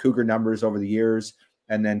cougar numbers over the years,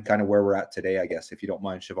 and then kind of where we're at today, I guess, if you don't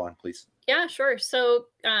mind, Siobhan, please. Yeah, sure. So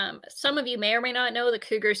some of you may or may not know that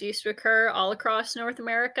cougars used to occur all across North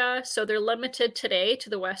America. So they're limited today to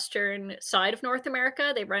the western side of North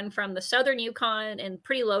America. They run from the southern Yukon in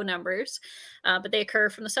pretty low numbers, but they occur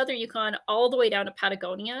from the southern Yukon all the way down to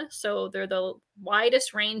Patagonia. So they're the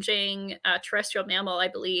widest ranging terrestrial mammal, I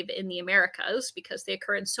believe, in the Americas, because they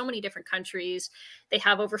occur in so many different countries. They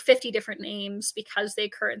have over 50 different names because they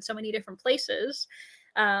occur in so many different places.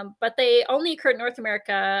 But they only occur in North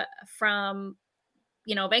America from,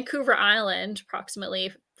 Vancouver Island,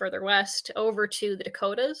 approximately further west, over to the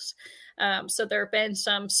Dakotas. So there have been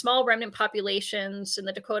some small remnant populations in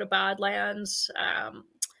the Dakota Badlands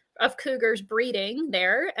of cougars breeding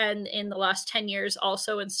there, and in the last 10 years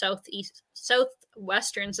also in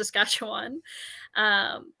southwestern Saskatchewan,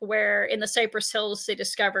 where in the Cypress Hills they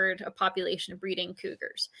discovered a population of breeding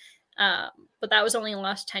cougars. But that was only in the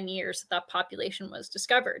last 10 years that population was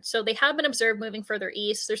discovered. So they have been observed moving further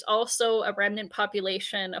east. There's also a remnant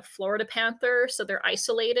population of Florida panther. So they're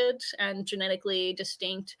isolated and genetically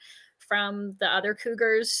distinct from the other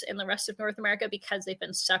cougars in the rest of North America because they've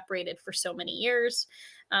been separated for so many years.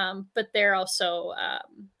 But they're also,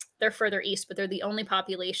 they're further east, but they're the only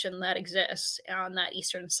population that exists on that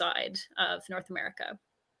eastern side of North America.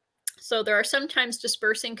 So there are sometimes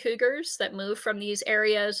dispersing cougars that move from these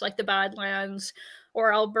areas like the Badlands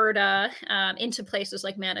or Alberta into places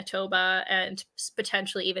like Manitoba and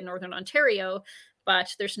potentially even Northern Ontario, but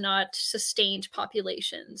there's not sustained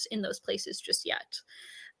populations in those places just yet.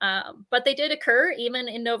 But they did occur even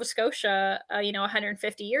in Nova Scotia,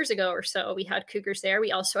 150 years ago or so. We had cougars there.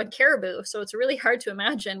 We also had caribou. So it's really hard to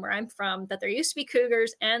imagine where I'm from that there used to be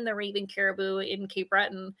cougars and there were even caribou in Cape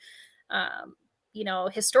Breton.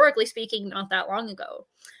 Historically speaking, not that long ago.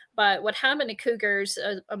 But what happened to cougars,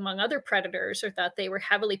 among other predators, are that they were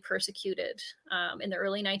heavily persecuted in the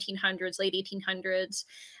early 1900s, late 1800s.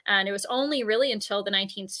 And it was only really until the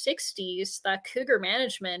 1960s that cougar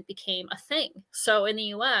management became a thing. So in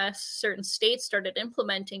the US, certain states started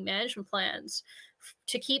implementing management plans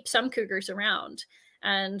to keep some cougars around.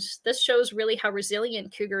 And this shows really how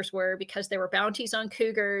resilient cougars were, because there were bounties on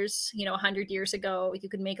cougars. 100 years ago, you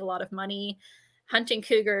could make a lot of money hunting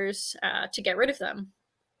cougars to get rid of them.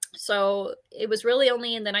 So it was really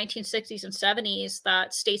only in the 1960s and 70s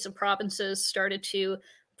that states and provinces started to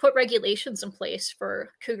put regulations in place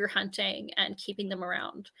for cougar hunting and keeping them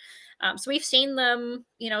around. So we've seen them,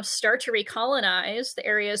 start to recolonize the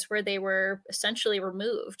areas where they were essentially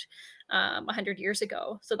removed 100 years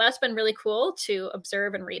ago. So that's been really cool to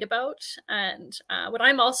observe and read about. And what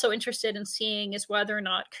I'm also interested in seeing is whether or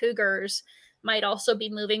not cougars might also be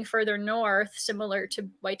moving further north, similar to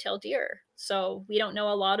white-tailed deer. So we don't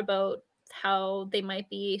know a lot about how they might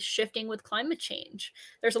be shifting with climate change.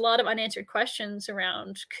 There's a lot of unanswered questions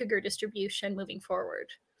around cougar distribution moving forward.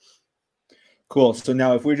 Cool. So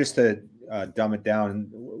now, if we're just to dumb it down,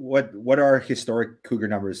 what are historic cougar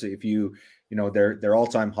numbers? If their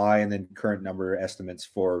all-time high, and then current number estimates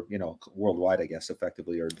for worldwide, I guess,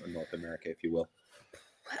 effectively, or North America, if you will.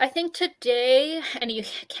 I think today, and you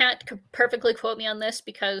can't perfectly quote me on this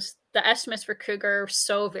because the estimates for cougar are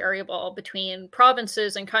so variable between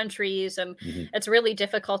provinces and countries, and it's really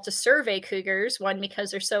difficult to survey cougars, one,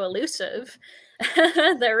 because they're so elusive.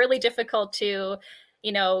 They're really difficult to,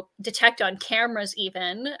 detect on cameras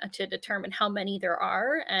even to determine how many there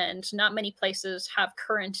are, and not many places have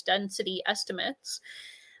current density estimates.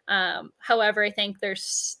 However, I think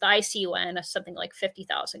there's the ICUN has something like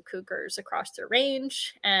 50,000 cougars across their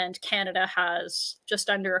range, and Canada has just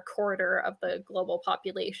under a quarter of the global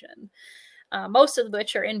population, most of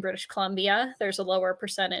which are in British Columbia. There's a lower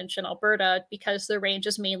percentage in Alberta because the range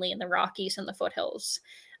is mainly in the Rockies and the foothills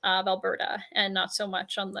of Alberta, and not so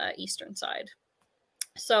much on the eastern side.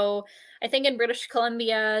 So I think in British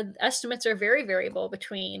Columbia, estimates are very variable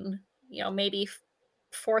between, maybe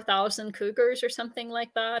 4,000 cougars or something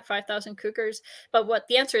like that, 5,000 cougars. But what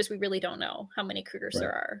the answer is, we really don't know how many cougars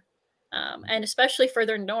there are. And especially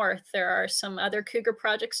further north, there are some other cougar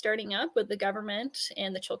projects starting up with the government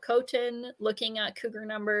in the Chilcotin, looking at cougar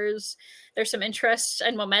numbers. There's some interest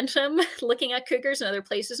and momentum looking at cougars in other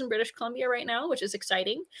places in British Columbia right now, which is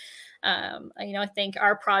exciting. I think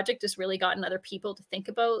our project has really gotten other people to think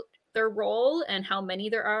about their role and how many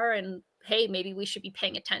there are, and hey, maybe we should be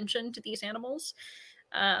paying attention to these animals.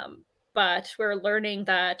 But we're learning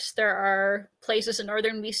that there are places in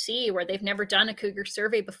northern BC where they've never done a cougar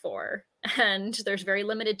survey before, and there's very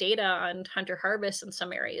limited data on hunter-harvest in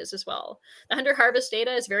some areas as well. The hunter-harvest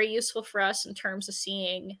data is very useful for us in terms of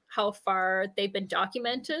seeing how far they've been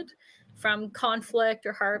documented from conflict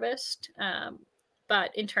or harvest.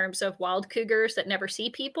 But in terms of wild cougars that never see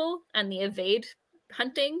people and the evade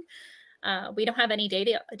hunting, we don't have any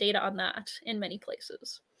data on that in many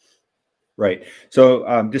places. Right.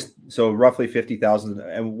 So so roughly 50,000.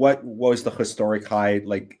 And what was the historic high,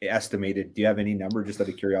 like, estimated? Do you have any number, just out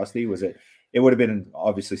of curiosity? It would have been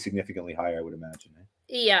obviously significantly higher, I would imagine.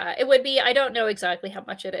 Yeah, it would be. I don't know exactly how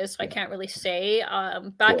much it is, so I can't really say.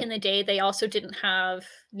 Back in the day, they also didn't have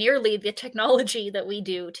nearly the technology that we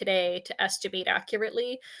do today to estimate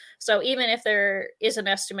accurately. So even if there is an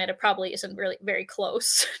estimate, it probably isn't really very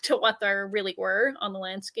close to what there really were on the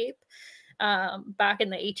landscape back in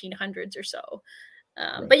the 1800s or so.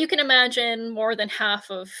 But you can imagine more than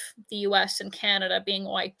half of the US and Canada being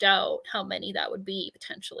wiped out, how many that would be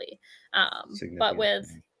potentially. But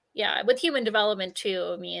with human development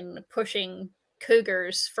too, I mean, pushing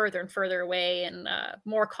cougars further and further away, and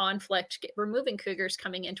more conflict, removing cougars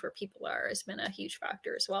coming into where people are, has been a huge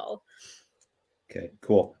factor as well. Okay,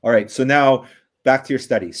 cool. All right. So now back to your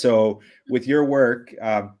study. So with your work,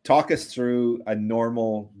 talk us through a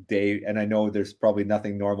normal day. And I know there's probably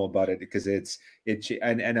nothing normal about it, because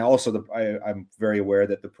and also I'm very aware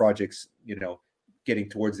that the project's, getting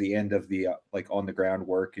towards the end of the like on the ground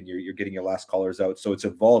work, and you're getting your last callers out. So it's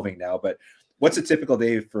evolving now, but what's a typical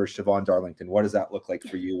day for Siobhan Darlington? What does that look like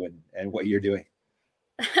for you, and what you're doing?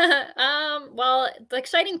 Well, the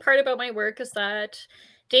exciting part about my work is that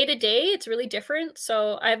day to day, it's really different.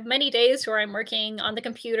 So I have many days where I'm working on the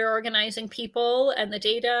computer, organizing people and the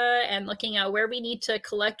data, and looking at where we need to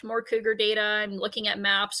collect more cougar data. I'm looking at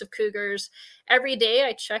maps of cougars. Every day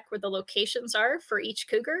I check where the locations are for each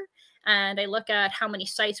cougar, and I look at how many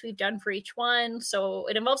sites we've done for each one. So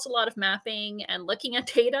it involves a lot of mapping and looking at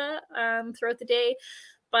data throughout the day.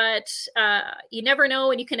 But you never know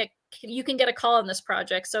when you can get a call on this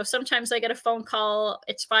project. So sometimes I get a phone call,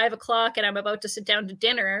 it's 5:00 and I'm about to sit down to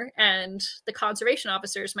dinner, and the conservation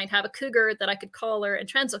officers might have a cougar that I could call her and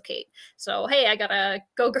translocate. So, hey, I gotta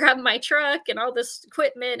go grab my truck and all this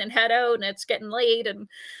equipment and head out, and it's getting late, and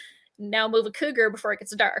now move a cougar before it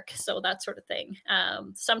gets dark. So that sort of thing.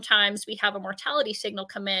 Sometimes we have a mortality signal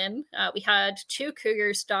come in. We had 2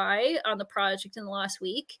 cougars die on the project in the last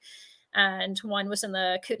week. And one was in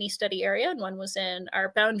the Kootenay study area and one was in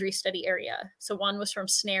our boundary study area. So one was from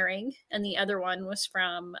snaring and the other one was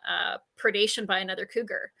from predation by another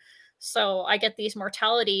cougar. So I get these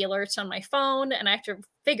mortality alerts on my phone and I have to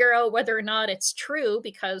figure out whether or not it's true,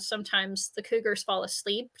 because sometimes the cougars fall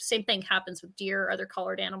asleep. Same thing happens with deer or other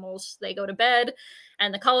collared animals. They go to bed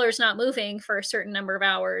and the collar is not moving for a certain number of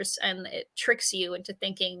hours and it tricks you into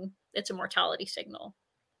thinking it's a mortality signal.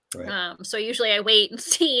 Right. So usually I wait and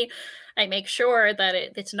see. I make sure that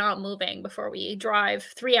it's not moving before we drive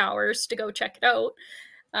 3 hours to go check it out.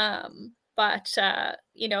 But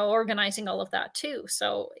organizing all of that too.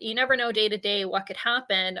 So you never know day to day what could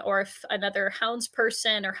happen, or if another hounds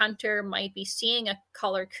person or hunter might be seeing a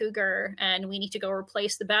collared cougar and we need to go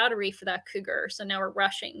replace the battery for that cougar. So now we're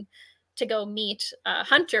rushing to go meet a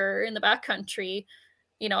hunter in the backcountry,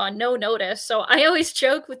 on no notice. So I always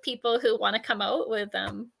joke with people who want to come out with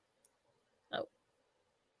them.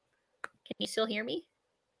 Can you still hear me?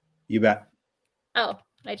 You bet. Oh,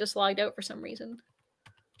 I just logged out for some reason.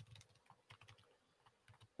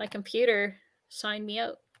 My computer signed me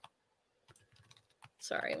out.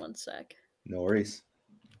 Sorry, one sec. No worries.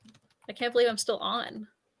 I can't believe I'm still on.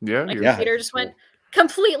 Yeah. My computer just went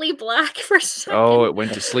completely black for a second. Oh, it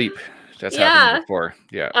went to sleep. That's happened before.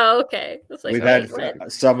 Yeah. Oh, okay. We've had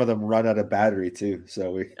some of them run out of battery too,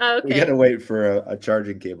 so we got to wait for a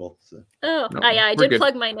charging cable. So. Oh, yeah, I did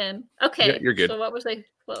plug mine in. Okay, yeah, you're good. So what was I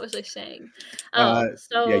saying?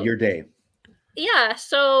 Your day. Yeah,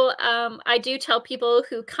 so I do tell people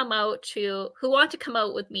who want to come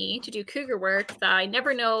out with me to do cougar work that I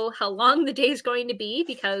never know how long the day is going to be,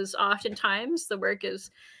 because oftentimes the work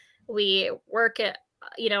is we work at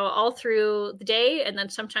all through the day, and then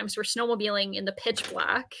sometimes we're snowmobiling in the pitch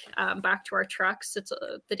black back to our trucks. It's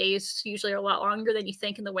the days usually are a lot longer than you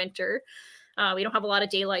think in the winter. We don't have a lot of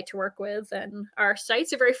daylight to work with, and our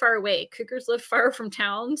sites are very far away. Cougars live far from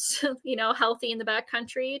towns, healthy in the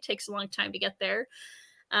backcountry. It takes a long time to get there.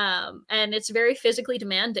 And it's very physically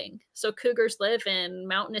demanding. So cougars live in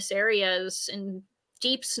mountainous areas in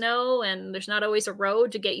deep snow, and there's not always a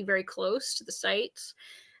road to get you very close to the sites.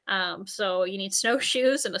 So you need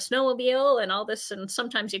snowshoes and a snowmobile and all this, and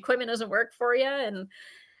sometimes the equipment doesn't work for you. And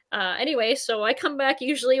anyway, so I come back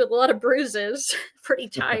usually with a lot of bruises, pretty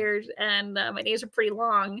tired, and my days are pretty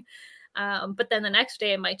long. But then the next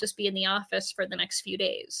day I might just be in the office for the next few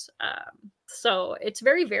days. So it's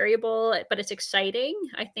very variable, but it's exciting.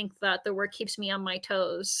 I think that the work keeps me on my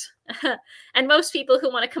toes. And most people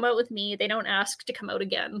who want to come out with me, they don't ask to come out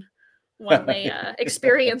again when they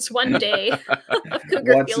experience one day of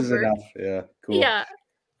cougar Once field is work. enough. Yeah, cool. Yeah.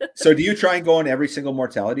 So do you try and go on every single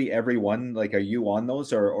mortality, every one? Like, are you on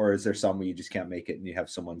those, or is there some where you just can't make it and you have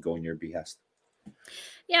someone go in your behest?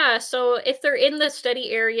 Yeah, so if they're in the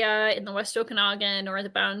study area in the West Okanagan or the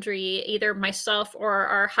boundary, either myself or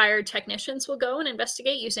our hired technicians will go and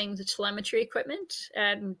investigate using the telemetry equipment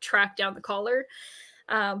and track down the collar.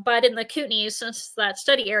 But in the Kootenays, since that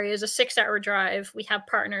study area is a 6-hour drive, we have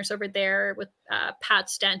partners over there with Pat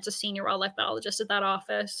Stent, a senior wildlife biologist at that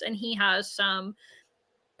office, and he has some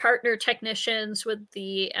partner technicians with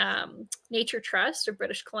the Nature Trust of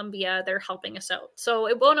British Columbia. They're helping us out. So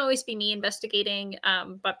it won't always be me investigating,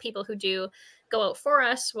 but people who do go out for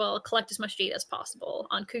us will collect as much data as possible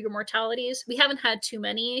on cougar mortalities. We haven't had too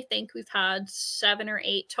many. I think we've had 7 or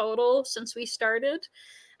 8 total since we started.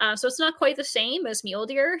 So it's not quite the same as mule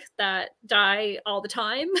deer that die all the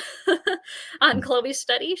time. On Chloe's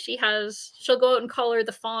study, she'll go out and collar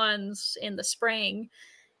the fawns in the spring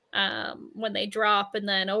when they drop, and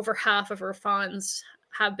then over half of her fawns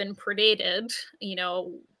have been predated,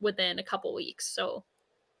 within a couple weeks. So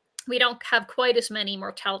we don't have quite as many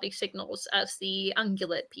mortality signals as the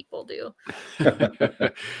ungulate people do.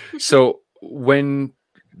 So one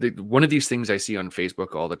of these things I see on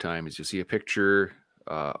Facebook all the time is you see a picture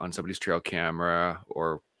on somebody's trail camera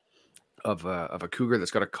or of a cougar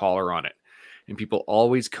that's got a collar on it, and people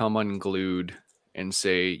always come unglued and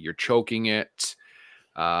say you're choking it,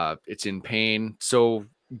 it's in pain. So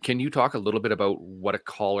can you talk a little bit about what a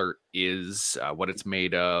collar is, what it's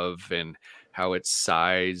made of, and how it's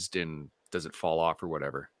sized, and does it fall off or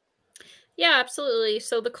whatever? Yeah, absolutely.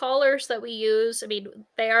 So the collars that we use,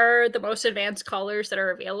 they are the most advanced collars that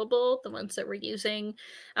are available, the ones that we're using.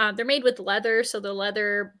 They're made with leather, so the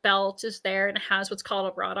leather belt is there and it has what's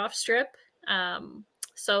called a rod-off strip.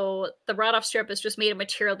 So the rot-off strip is just made of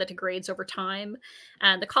material that degrades over time.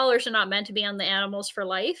 And the collars are not meant to be on the animals for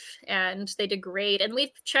life, and they degrade. And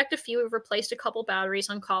we've checked a few, we've replaced a couple batteries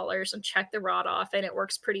on collars and checked the rot-off, and it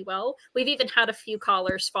works pretty well. We've even had a few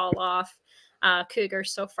collars fall off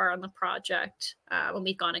cougars so far on the project when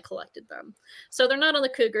we've gone and collected them. So they're not on the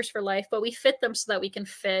cougars for life, but we fit them so that we can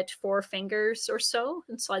fit 4 fingers or so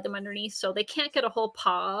and slide them underneath. So they can't get a whole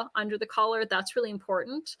paw under the collar. That's really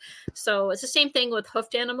important. So it's the same thing with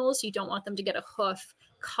hoofed animals. You don't want them to get a hoof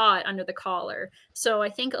caught under the collar. So I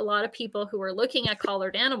think a lot of people who are looking at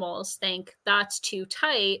collared animals think that's too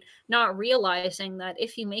tight, not realizing that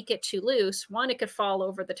if you make it too loose, 1, it could fall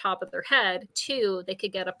over the top of their head. 2, they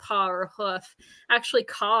could get a paw or a hoof actually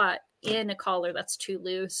caught in a collar that's too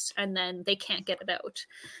loose, and then they can't get it out.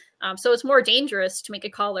 So it's more dangerous to make a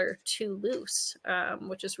collar too loose,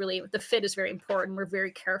 which is really, the fit is very important. We're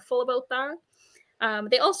very careful about that.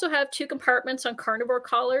 They also have 2 compartments on carnivore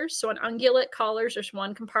collars. So on ungulate collars, there's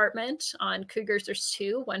 1 compartment. On cougars, there's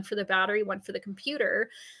 2, 1 for the battery, 1 for the computer.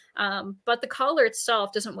 But the collar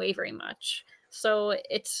itself doesn't weigh very much. So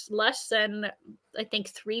it's less than, I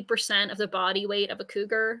think, 3% of the body weight of a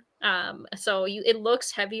cougar. So it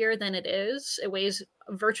looks heavier than it is. It weighs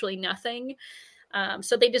virtually nothing.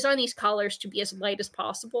 So they design these collars to be as light as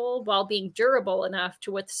possible while being durable enough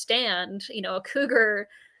to withstand, a cougar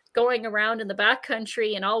going around in the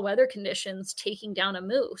backcountry in all weather conditions, taking down a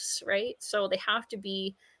moose, right? So they have to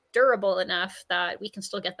be durable enough that we can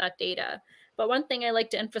still get that data. But one thing I like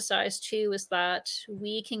to emphasize too is that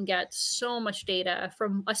we can get so much data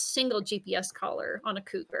from a single GPS collar on a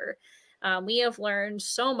cougar. We have learned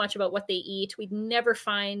so much about what they eat. We'd never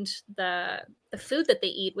find the food that they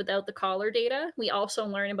eat without the collar data. We also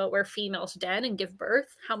learn about where females den and give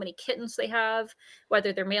birth, how many kittens they have,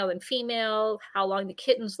 whether they're male and female, how long the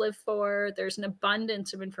kittens live for. There's an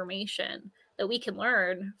abundance of information that we can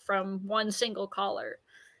learn from one single collar.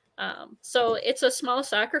 So it's a small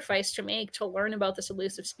sacrifice to make to learn about this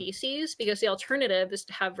elusive species, because the alternative is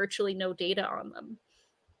to have virtually no data on them.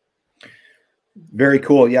 Very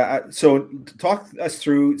cool. Yeah. So talk us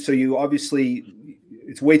through. So you obviously,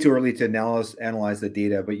 it's way too early to analyze the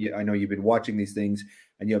data, but I know you've been watching these things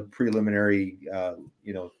and you have preliminary,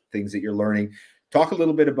 things that you're learning. Talk a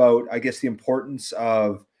little bit about, I guess, the importance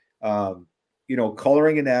of,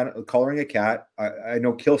 collaring a cat. I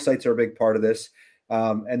know kill sites are a big part of this,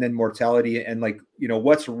 and then mortality and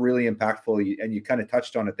what's really impactful. And you kind of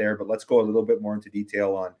touched on it there, but let's go a little bit more into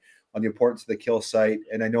detail on the importance of the kill site.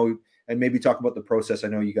 And I know. And maybe talk about the process. I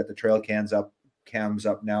know you got the trail cams up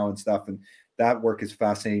now and stuff, and that work is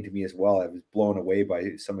fascinating to me as well. I was blown away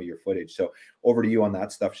by some of your footage. So over to you on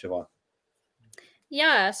that stuff, Siobhan.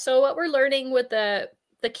 Yeah. So what we're learning with the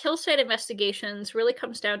kill site investigations really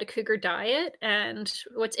comes down to cougar diet. And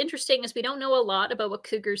what's interesting is we don't know a lot about what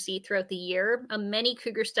cougars eat throughout the year. Many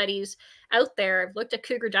cougar studies out there have looked at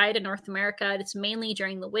cougar diet in North America, and it's mainly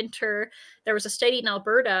during the winter. There was a study in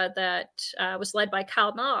Alberta that was led by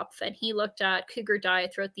Kyle Knopf, and he looked at cougar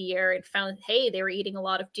diet throughout the year and found, hey, they were eating a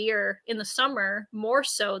lot of deer in the summer, more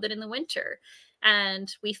so than in the winter.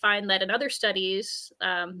 And we find that in other studies,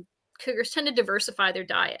 cougars tend to diversify their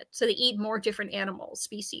diet. So they eat more different animal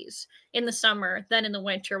species in the summer than in the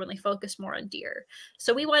winter when they focus more on deer.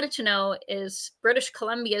 So we wanted to know, is British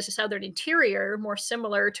Columbia's southern interior more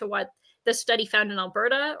similar to what this study found in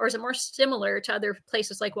Alberta, or is it more similar to other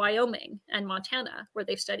places like Wyoming and Montana where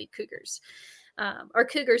they've studied cougars? Are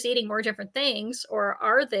cougars eating more different things, or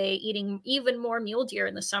are they eating even more mule deer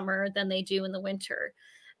in the summer than they do in the winter?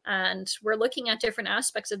 And we're looking at different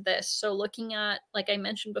aspects of this. So looking at, like I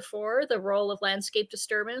mentioned before, the role of landscape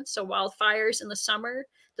disturbance. So wildfires in the summer,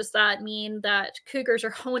 does that mean that cougars are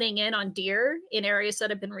honing in on deer in areas that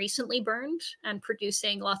have been recently burned and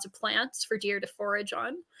producing lots of plants for deer to forage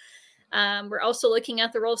on? We're also looking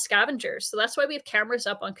at the role of scavengers. So that's why we have cameras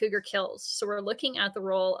up on cougar kills. So we're looking at the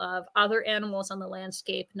role of other animals on the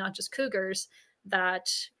landscape, not just cougars, that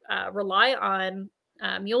rely on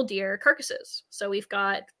mule deer carcasses. So we've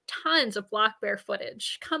got tons of black bear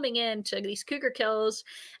footage coming into these cougar kills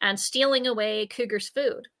and stealing away cougars'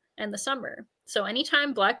 food in the summer. So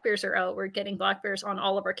anytime black bears are out, we're getting black bears on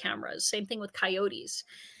all of our cameras. Same thing with coyotes.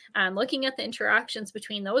 And looking at the interactions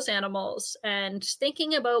between those animals and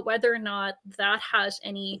thinking about whether or not that has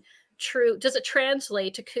any does it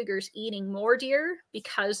translate to cougars eating more deer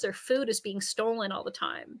because their food is being stolen all the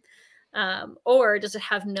time? Or does it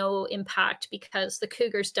have no impact because the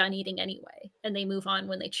cougar's done eating anyway and they move on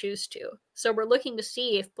when they choose to? So we're looking to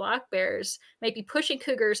see if black bears might be pushing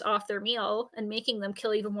cougars off their meal and making them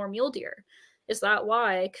kill even more mule deer. Is that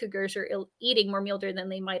why cougars are eating more mule deer than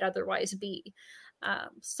they might otherwise be?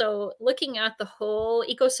 So looking at the whole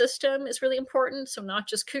ecosystem is really important. So not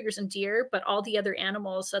just cougars and deer, but all the other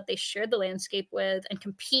animals that they share the landscape with and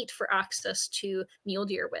compete for access to mule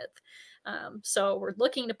deer with. So we're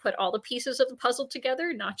looking to put all the pieces of the puzzle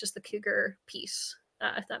together, not just the cougar piece,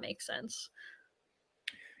 if that makes sense.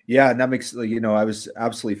 Yeah, and that makes, I was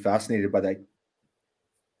absolutely fascinated by that.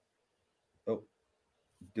 Oh,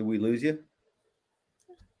 did we lose you?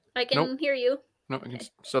 I can hear you. No, okay.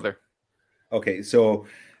 Still there. Okay, so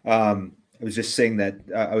I was just saying that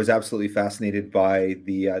I was absolutely fascinated by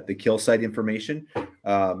the kill site information,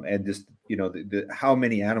 and just how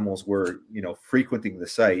many animals were frequenting the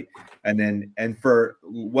site, and for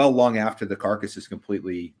long after the carcass is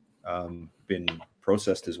completely been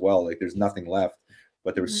processed as well. Like there's nothing left,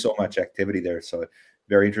 but there was so much activity there. So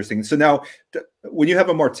very interesting. So now, when you have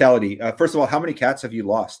a mortality, first of all, how many cats have you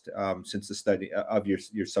lost since the study of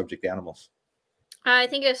your subject animals? I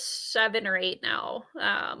think it's 7 or 8 now.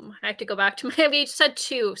 I have to go back to my. We said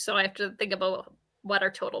 2, so I have to think about what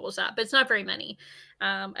our total was at, but it's not very many.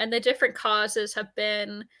 And the different causes have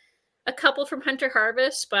been a couple from hunter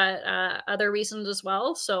harvest, but other reasons as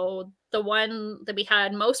well. So the one that we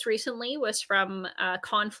had most recently was from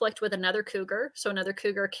conflict with another cougar. So another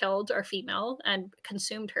cougar killed our female and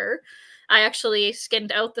consumed her. I actually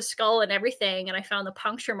skinned out the skull and everything, and I found the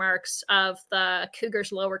puncture marks of the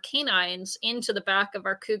cougar's lower canines into the back of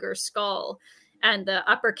our cougar's skull. And the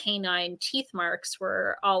upper canine teeth marks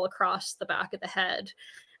were all across the back of the head.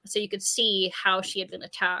 So you could see how she had been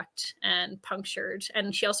attacked and punctured.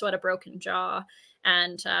 And she also had a broken jaw,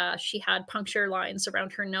 and she had puncture lines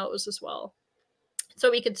around her nose as well. So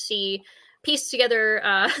we could piece together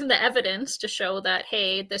the evidence to show that,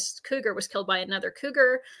 hey, this cougar was killed by another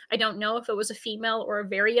cougar. I don't know if it was a female or a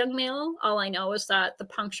very young male. All I know is that the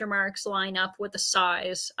puncture marks line up with the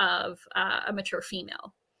size of a mature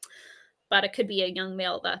female. But it could be a young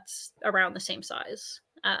male that's around the same size.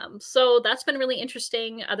 So that's been really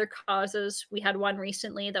interesting. Other causes, we had one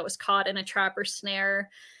recently that was caught in a trap or snare.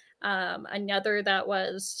 Another that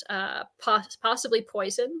was possibly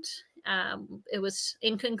poisoned. It was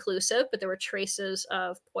inconclusive, but there were traces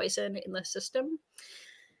of poison in the system.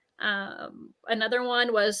 Another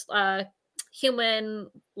one was human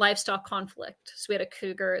livestock conflict. So we had a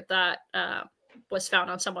cougar that was found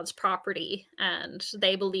on someone's property, and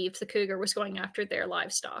they believed the cougar was going after their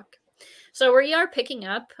livestock. So we are picking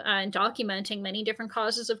up and documenting many different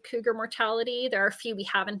causes of cougar mortality. There are a few we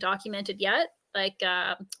haven't documented yet. Like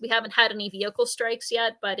we haven't had any vehicle strikes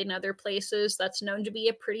yet, but in other places that's known to be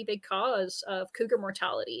a pretty big cause of cougar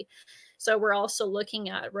mortality. So we're also looking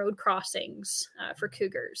at road crossings for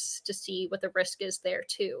cougars to see what the risk is there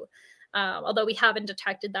too. Although we haven't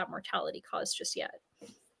detected that mortality cause just yet.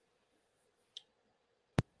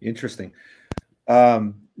 Interesting.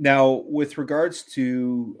 Now, with regards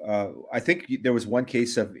to, I think there was one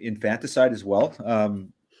case of infanticide as well.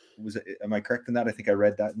 Am I correct in that? I think I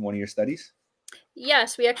read that in one of your studies.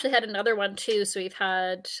 Yes, we actually had another one too. So we've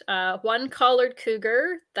had one collared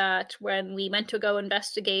cougar that when we went to go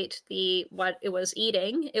investigate what it was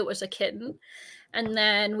eating, it was a kitten. And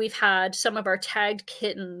then we've had some of our tagged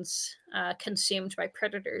kittens consumed by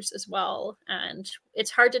predators as well. And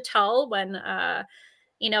it's hard to tell when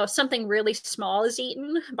something really small is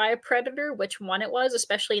eaten by a predator, which one it was,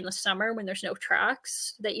 especially in the summer when there's no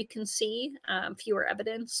tracks that you can see, fewer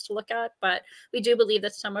evidence to look at. But we do believe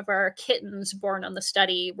that some of our kittens born on the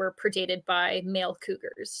study were predated by male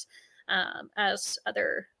cougars, as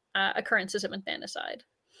other occurrences of infanticide.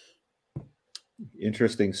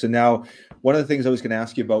 Interesting. So now, one of the things I was going to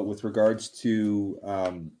ask you about with regards to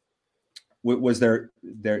was there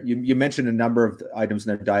you mentioned a number of items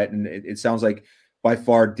in their diet, and it sounds like by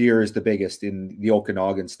far deer is the biggest in the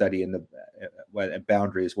Okanagan study and the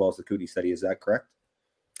Boundary as well as the Kootenay study. Is that correct?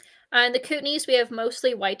 In the Kootenays, we have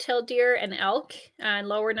mostly white-tailed deer and elk, and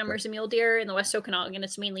lower numbers of mule deer. In the West Okanagan,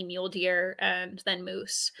 it's mainly mule deer and then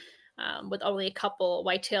moose, with only a couple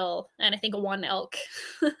whitetail and I think one elk.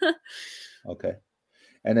 Okay.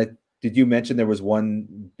 And did you mention there was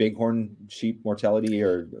one bighorn sheep mortality,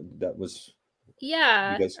 or that was?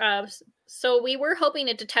 Yeah. So we were hoping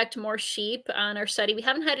to detect more sheep on our study. We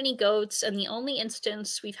haven't had any goats, and the only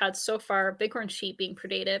instance we've had so far of bighorn sheep being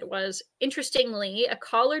predated was, interestingly, a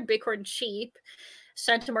collared bighorn sheep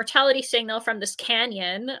sent a mortality signal from this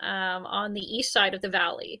canyon on the east side of the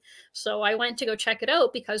valley. So I went to go check it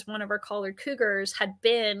out because one of our collared cougars had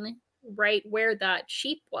been right where that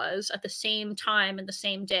sheep was at the same time and the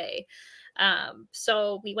same day.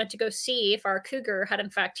 So we went to go see if our cougar had in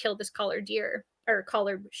fact killed this collared deer or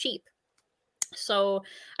collared sheep. So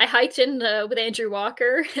I hiked in with Andrew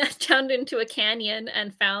Walker down into a canyon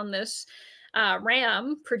and found this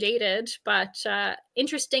ram predated, but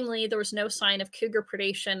interestingly, there was no sign of cougar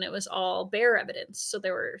predation. It was all bear evidence. So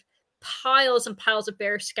there were piles and piles of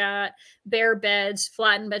bear scat, bear beds,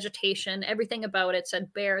 flattened vegetation, everything about it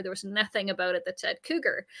said bear. There was nothing about it that said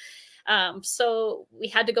cougar. So we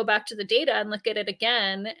had to go back to the data and look at it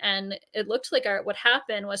again. And it looked like what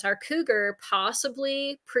happened was our cougar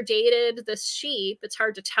possibly predated this sheep. It's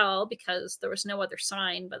hard to tell because there was no other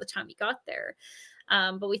sign by the time we got there.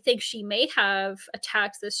 But we think she may have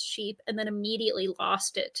attacked this sheep and then immediately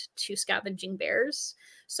lost it to scavenging bears.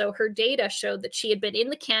 So her data showed that she had been in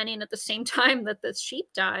the canyon at the same time that the sheep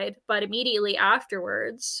died, but immediately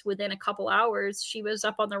afterwards, within a couple hours, she was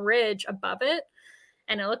up on the ridge above it.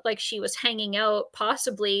 And it looked like she was hanging out,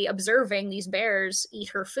 possibly observing these bears eat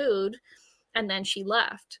her food, and then she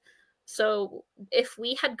left. So if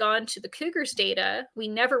we had gone to the cougar's data, we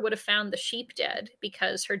never would have found the sheep dead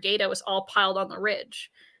because her data was all piled on the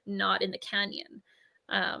ridge, not in the canyon.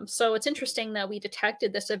 So it's interesting that we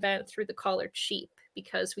detected this event through the collared sheep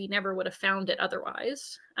because we never would have found it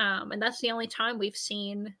otherwise. And that's the only time we've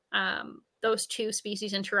seen those two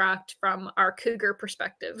species interact from our cougar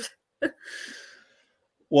perspective.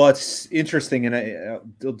 Well, it's interesting, and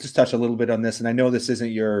I'll just touch a little bit on this. And I know this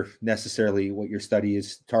isn't necessarily what your study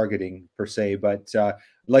is targeting per se, but I'd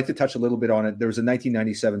like to touch a little bit on it. There was a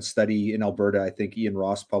 1997 study in Alberta. I think Ian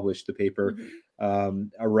Ross published the paper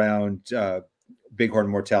around bighorn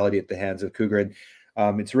mortality at the hands of cougar.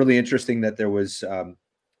 And it's really interesting that there was.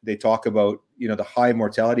 They talk about the high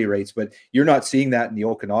mortality rates, but you're not seeing that in the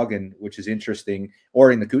Okanagan, which is interesting,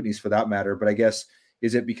 or in the Kootenays for that matter. But I guess.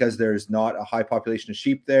 Is it because there's not a high population of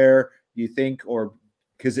sheep there, you think? Or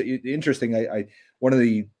because interesting, I one of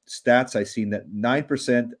the stats I've seen that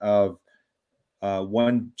 9% of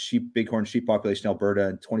one bighorn sheep population in Alberta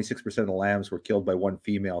and 26% of the lambs were killed by one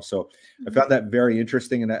female. So I found that very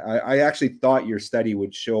interesting. And I actually thought your study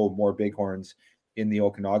would show more bighorns in the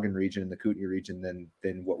Okanagan region and the Kootenay region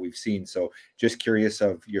than what we've seen. So just curious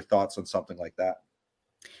of your thoughts on something like that.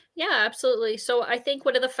 Yeah, absolutely. So I think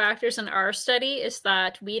one of the factors in our study is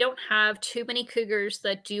that we don't have too many cougars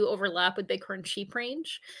that do overlap with bighorn sheep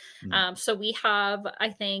range. So we have, I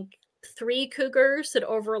think, 3 cougars that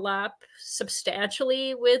overlap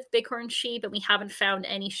substantially with bighorn sheep, and we haven't found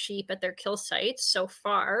any sheep at their kill sites so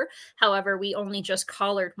far. However, we only just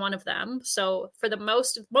collared one of them. So for the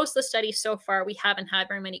most of the studies so far, we haven't had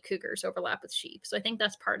very many cougars overlap with sheep. So I think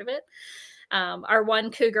that's part of it. Our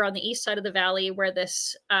one cougar on the east side of the valley where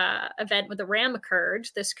this event with the ram occurred,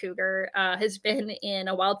 this cougar has been in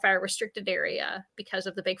a wildfire restricted area because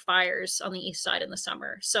of the big fires on the east side in the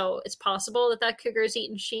summer. So it's possible that cougar has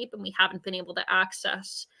eaten sheep and we haven't been able to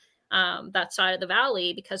access that side of the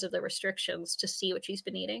valley because of the restrictions to see what she's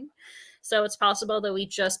been eating. So it's possible that we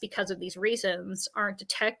just, because of these reasons, aren't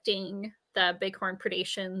detecting the bighorn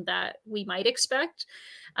predation that we might expect.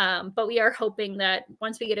 But we are hoping that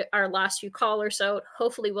once we get our last few callers out,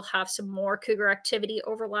 hopefully we'll have some more cougar activity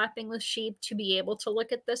overlapping with sheep to be able to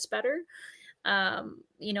look at this better.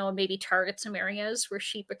 Maybe target some areas where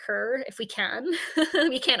sheep occur if we can.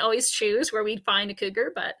 We can't always choose where we'd find a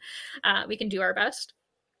cougar, but we can do our best.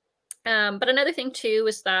 But another thing too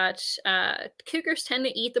is that cougars tend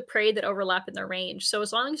to eat the prey that overlap in their range. So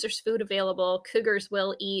as long as there's food available, cougars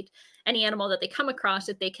will eat any animal that they come across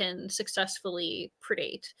that they can successfully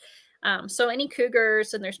predate. So any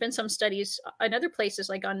cougars, and there's been some studies in other places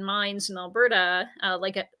like on mines in Alberta,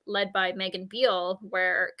 led by Megan Beal,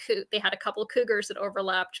 where they had a couple of cougars that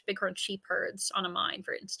overlapped bighorn sheep herds on a mine,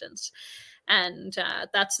 for instance. And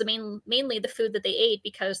that's mainly the food that they ate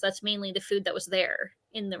because that's mainly the food that was there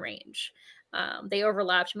in the range. They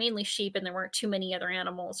overlapped mainly sheep and there weren't too many other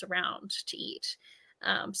animals around to eat.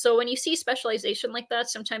 So when you see specialization like that,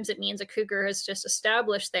 sometimes it means a cougar has just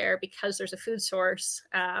established there because there's a food source.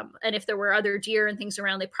 And if there were other deer and things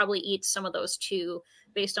around, they probably eat some of those too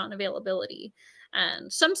based on availability.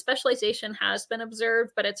 And some specialization has been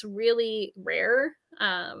observed, but it's really rare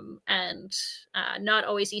and not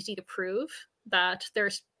always easy to prove that they're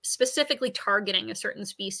specifically targeting a certain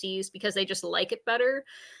species because they just like it better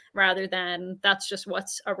rather than that's just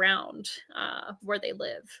what's around where they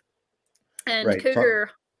live. And right. Cougar,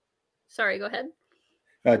 sorry, go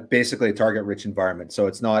ahead. Basically a target-rich environment. So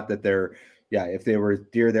it's not that if they were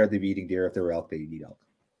deer there, they'd be eating deer. If they were elk, they'd eat elk.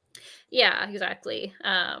 Yeah, exactly.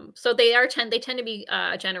 So they tend to be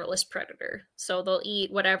a generalist predator. So they'll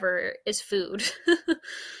eat whatever is food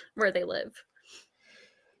where they live.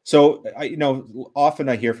 So, often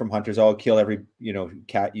I hear from hunters, "Oh, kill every,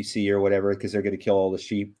 cat you see or whatever, because they're going to kill all the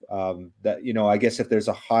sheep." I guess if there's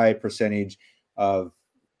a high percentage of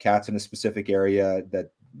cats in a specific area that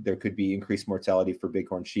there could be increased mortality for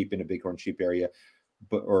bighorn sheep in a bighorn sheep area,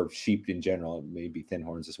 or sheep in general, maybe thin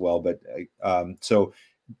horns as well. But so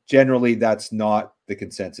generally, that's not the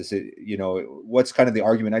consensus. What's kind of the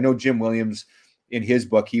argument? I know Jim Williams, in his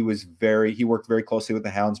book, he worked very closely with the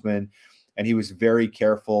houndsman, and he was very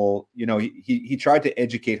careful. He tried to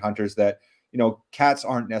educate hunters that, cats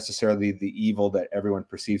aren't necessarily the evil that everyone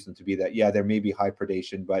perceives them to be. That, yeah, there may be high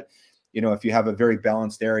predation, but if you have a very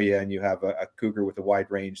balanced area and you have a cougar with a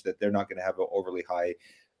wide range, that they're not going to have an overly high,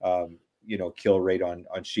 kill rate on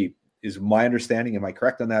sheep. Is my understanding? Am I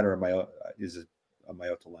correct on that, or am I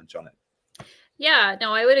out to lunch on it? Yeah,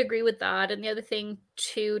 no, I would agree with that. And the other thing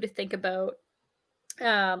too to think about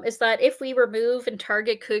is that if we remove and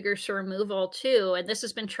target cougars for removal too, and this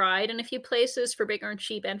has been tried in a few places for bighorn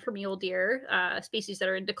sheep and for mule deer, species that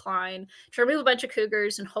are in decline, to remove a bunch of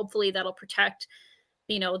cougars, and hopefully that'll protect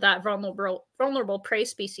that vulnerable prey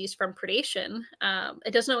species from predation.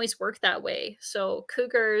 It doesn't always work that way. So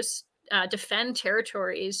cougars defend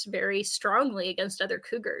territories very strongly against other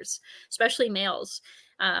cougars, especially males.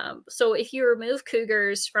 So if you remove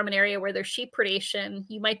cougars from an area where there's sheep predation,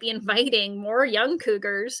 you might be inviting more young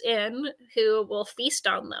cougars in who will feast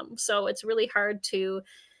on them. So it's really hard to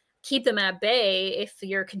keep them at bay if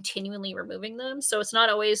you're continually removing them. So it's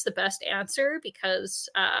not always the best answer, because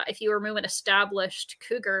if you remove an established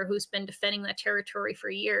cougar who's been defending that territory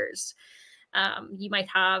for years, you might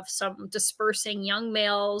have some dispersing young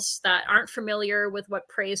males that aren't familiar with what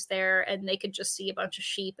prey's there, and they could just see a bunch of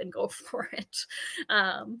sheep and go for it.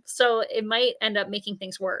 So it might end up making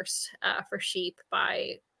things worse for sheep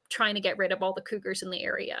by trying to get rid of all the cougars in the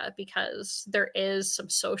area, because there is some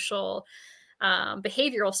social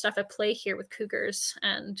behavioral stuff at play here with cougars,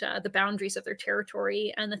 and the boundaries of their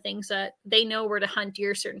territory, and the things that they know where to hunt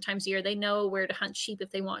deer certain times of year. They know where to hunt sheep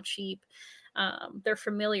if they want sheep. They're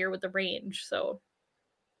familiar with the range. So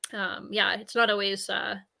yeah, it's not always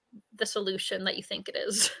the solution that you think it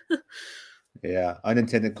is. Yeah,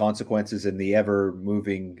 unintended consequences and the ever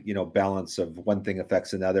moving, balance of one thing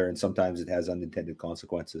affects another, and sometimes it has unintended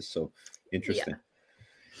consequences. So interesting.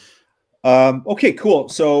 Yeah. Okay, cool.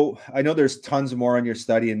 So I know there's tons more on your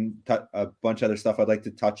study and a bunch of other stuff I'd like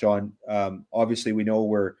to touch on. Obviously, we know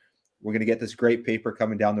we're going to get this great paper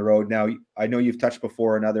coming down the road. Now, I know you've touched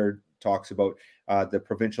before in other talks about the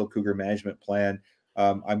provincial cougar management plan.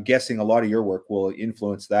 I'm guessing a lot of your work will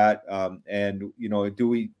influence that. And do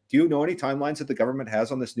you know any timelines that the government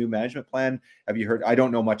has on this new management plan? Have you heard? I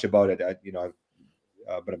don't know much about it.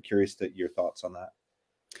 But I'm curious to your thoughts on that.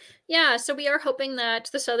 Yeah, so we are hoping that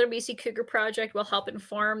the Southern BC Cougar Project will help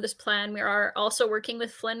inform this plan. We are also working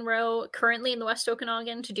with Flinro currently in the West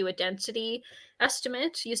Okanagan to do a density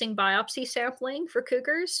estimate using biopsy sampling for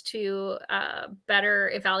cougars to better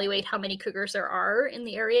evaluate how many cougars there are in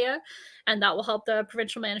the area. And that will help the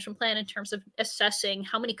provincial management plan in terms of assessing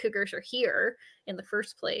how many cougars are here in the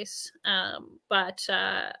first place.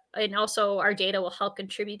 And also our data will help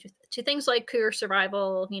contribute to things like cougar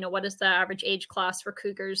survival. What is the average age class for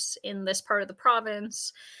cougars in this part of the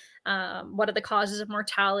province? What are the causes of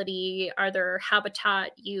mortality? Are there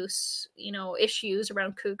habitat use, issues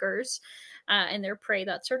around cougars and their prey,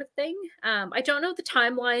 that sort of thing? I don't know the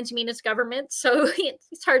timelines. It's government, so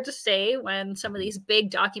it's hard to say when some of these big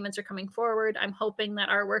documents are coming forward. I'm hoping that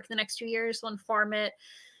our work in the next 2 years will inform it.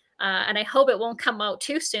 And I hope it won't come out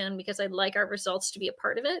too soon, because I'd like our results to be a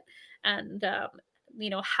part of it and,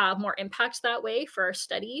 have more impact that way for our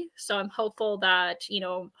study. So I'm hopeful that,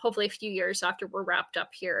 hopefully a few years after we're wrapped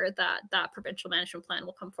up here, that provincial management plan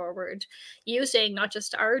will come forward using not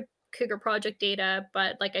just our Cougar Project data,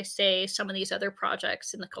 but like I say, some of these other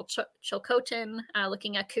projects in the Chilcotin,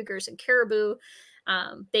 looking at cougars and caribou.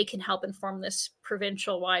 They can help inform this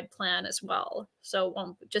provincial-wide plan as well. So it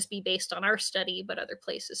won't just be based on our study, but other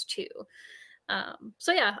places too.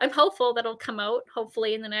 So yeah, I'm hopeful that it'll come out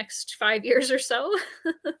hopefully in the next 5 years or so.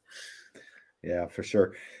 Yeah, for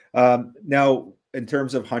sure. Now, in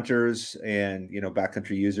terms of hunters and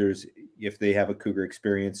backcountry users, if they have a cougar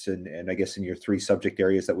experience, and I guess in your 3 subject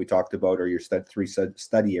areas that we talked about, or your 3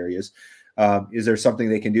 study areas, is there something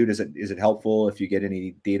they can do? Is it helpful if you get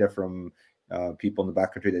any data from people in the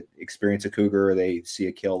backcountry that experience a cougar, or they see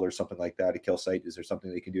a kill or something like that, a kill site? Is there something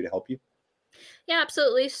they can do to help you? Yeah,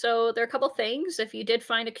 absolutely. So there are a couple things. If you did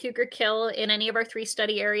find a cougar kill in any of our 3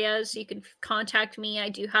 study areas, you can contact me. I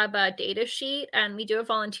do have a data sheet, and we do have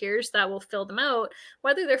volunteers that will fill them out.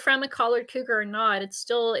 Whether they're from a collared cougar or not, it's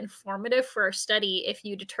still informative for our study if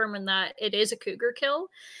you determine that it is a cougar kill.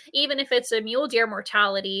 Even if it's a mule deer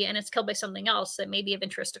mortality and it's killed by something else that may be of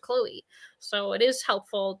interest to Chloe. So it is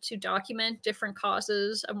helpful to document different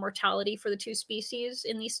causes of mortality for the two species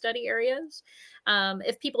in these study areas.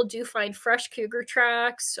 If people do find fresh cougar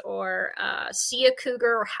tracks or see a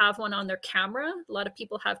cougar or have one on their camera, a lot of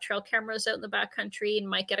people have trail cameras out in the backcountry and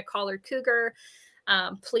might get a collared cougar.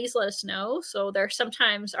 Please let us know. So there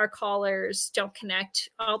sometimes our callers don't connect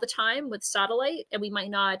all the time with satellite, and we might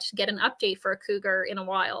not get an update for a cougar in a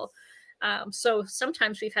while. So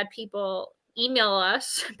sometimes we've had people email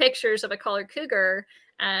us pictures of a collared cougar,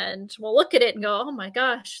 and we'll look at it and go, oh my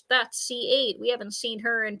gosh, that's C8. We haven't seen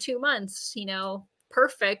her in 2 months.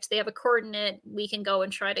 Perfect. They have a coordinate. We can go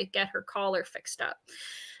and try to get her collar fixed up.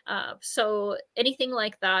 So anything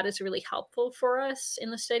like that is really helpful for us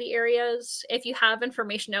in the study areas. If you have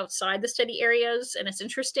information outside the study areas and it's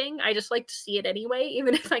interesting, I just like to see it anyway,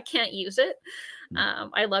 even if I can't use it.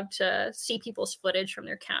 I love to see people's footage from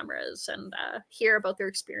their cameras and hear about their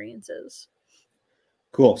experiences.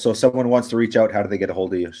 Cool. So if someone wants to reach out, how do they get a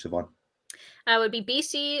hold of you, Siobhan? Would be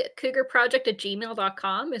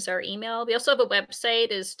bccougarproject@gmail.com is our email. We also have a website,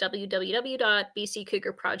 is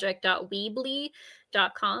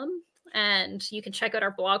www.bccougarproject.weebly.com. And you can check out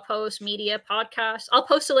our blog posts, media, podcasts. I'll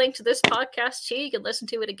post a link to this podcast too. You can listen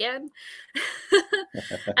to it again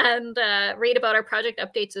and read about our project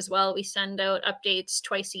updates as well. We send out updates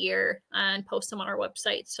twice a year and post them on our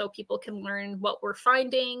website so people can learn what we're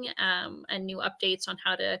finding and new updates on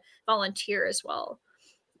how to volunteer as well.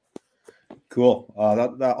 Cool.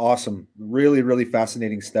 That awesome. Really, really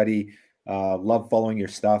fascinating study. Love following your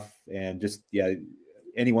stuff, and just,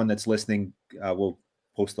 anyone that's listening, we'll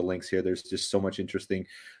post the links here. There's just so much interesting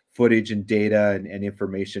footage and data and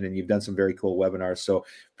information, and you've done some very cool webinars. So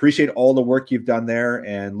appreciate all the work you've done there,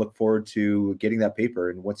 and look forward to getting that paper.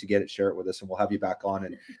 And once you get it, share it with us, and we'll have you back on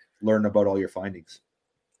and learn about all your findings.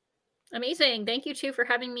 Amazing. Thank you too for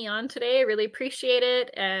having me on today. I really appreciate it.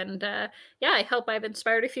 And I hope I've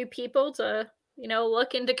inspired a few people to,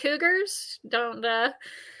 look into cougars.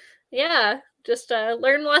 Just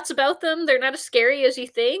learn lots about them. They're not as scary as you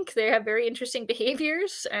think. They have very interesting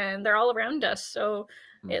behaviors, and they're all around us. So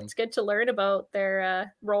it's good to learn about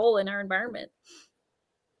their role in our environment.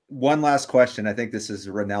 One last question. I think this is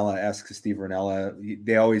Ranella, ask Steve Ranella.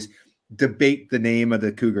 They always debate the name of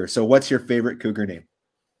the cougar. So what's your favorite cougar name?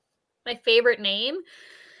 My favorite name?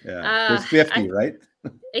 Yeah, there's 50, right?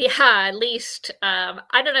 Yeah, at least.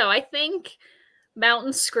 I don't know. I think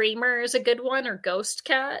Mountain Screamer is a good one, or Ghost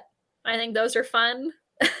Cat. I think those are fun.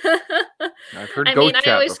 I've heard Ghost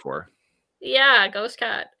Cat before. Yeah, Ghost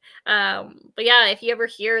Cat. But yeah, if you ever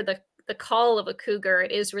hear the call of a cougar,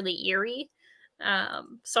 it is really eerie.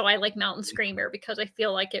 So I like Mountain Screamer because I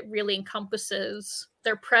feel like it really encompasses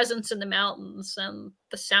their presence in the mountains and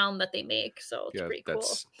the sound that they make. So it's pretty cool.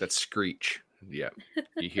 That's screech. Yeah.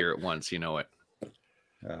 You hear it once, you know it.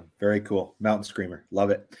 Very cool. Mountain Screamer. Love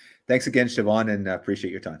it. Thanks again, Siobhan, and appreciate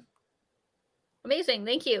your time. Amazing.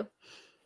 Thank you.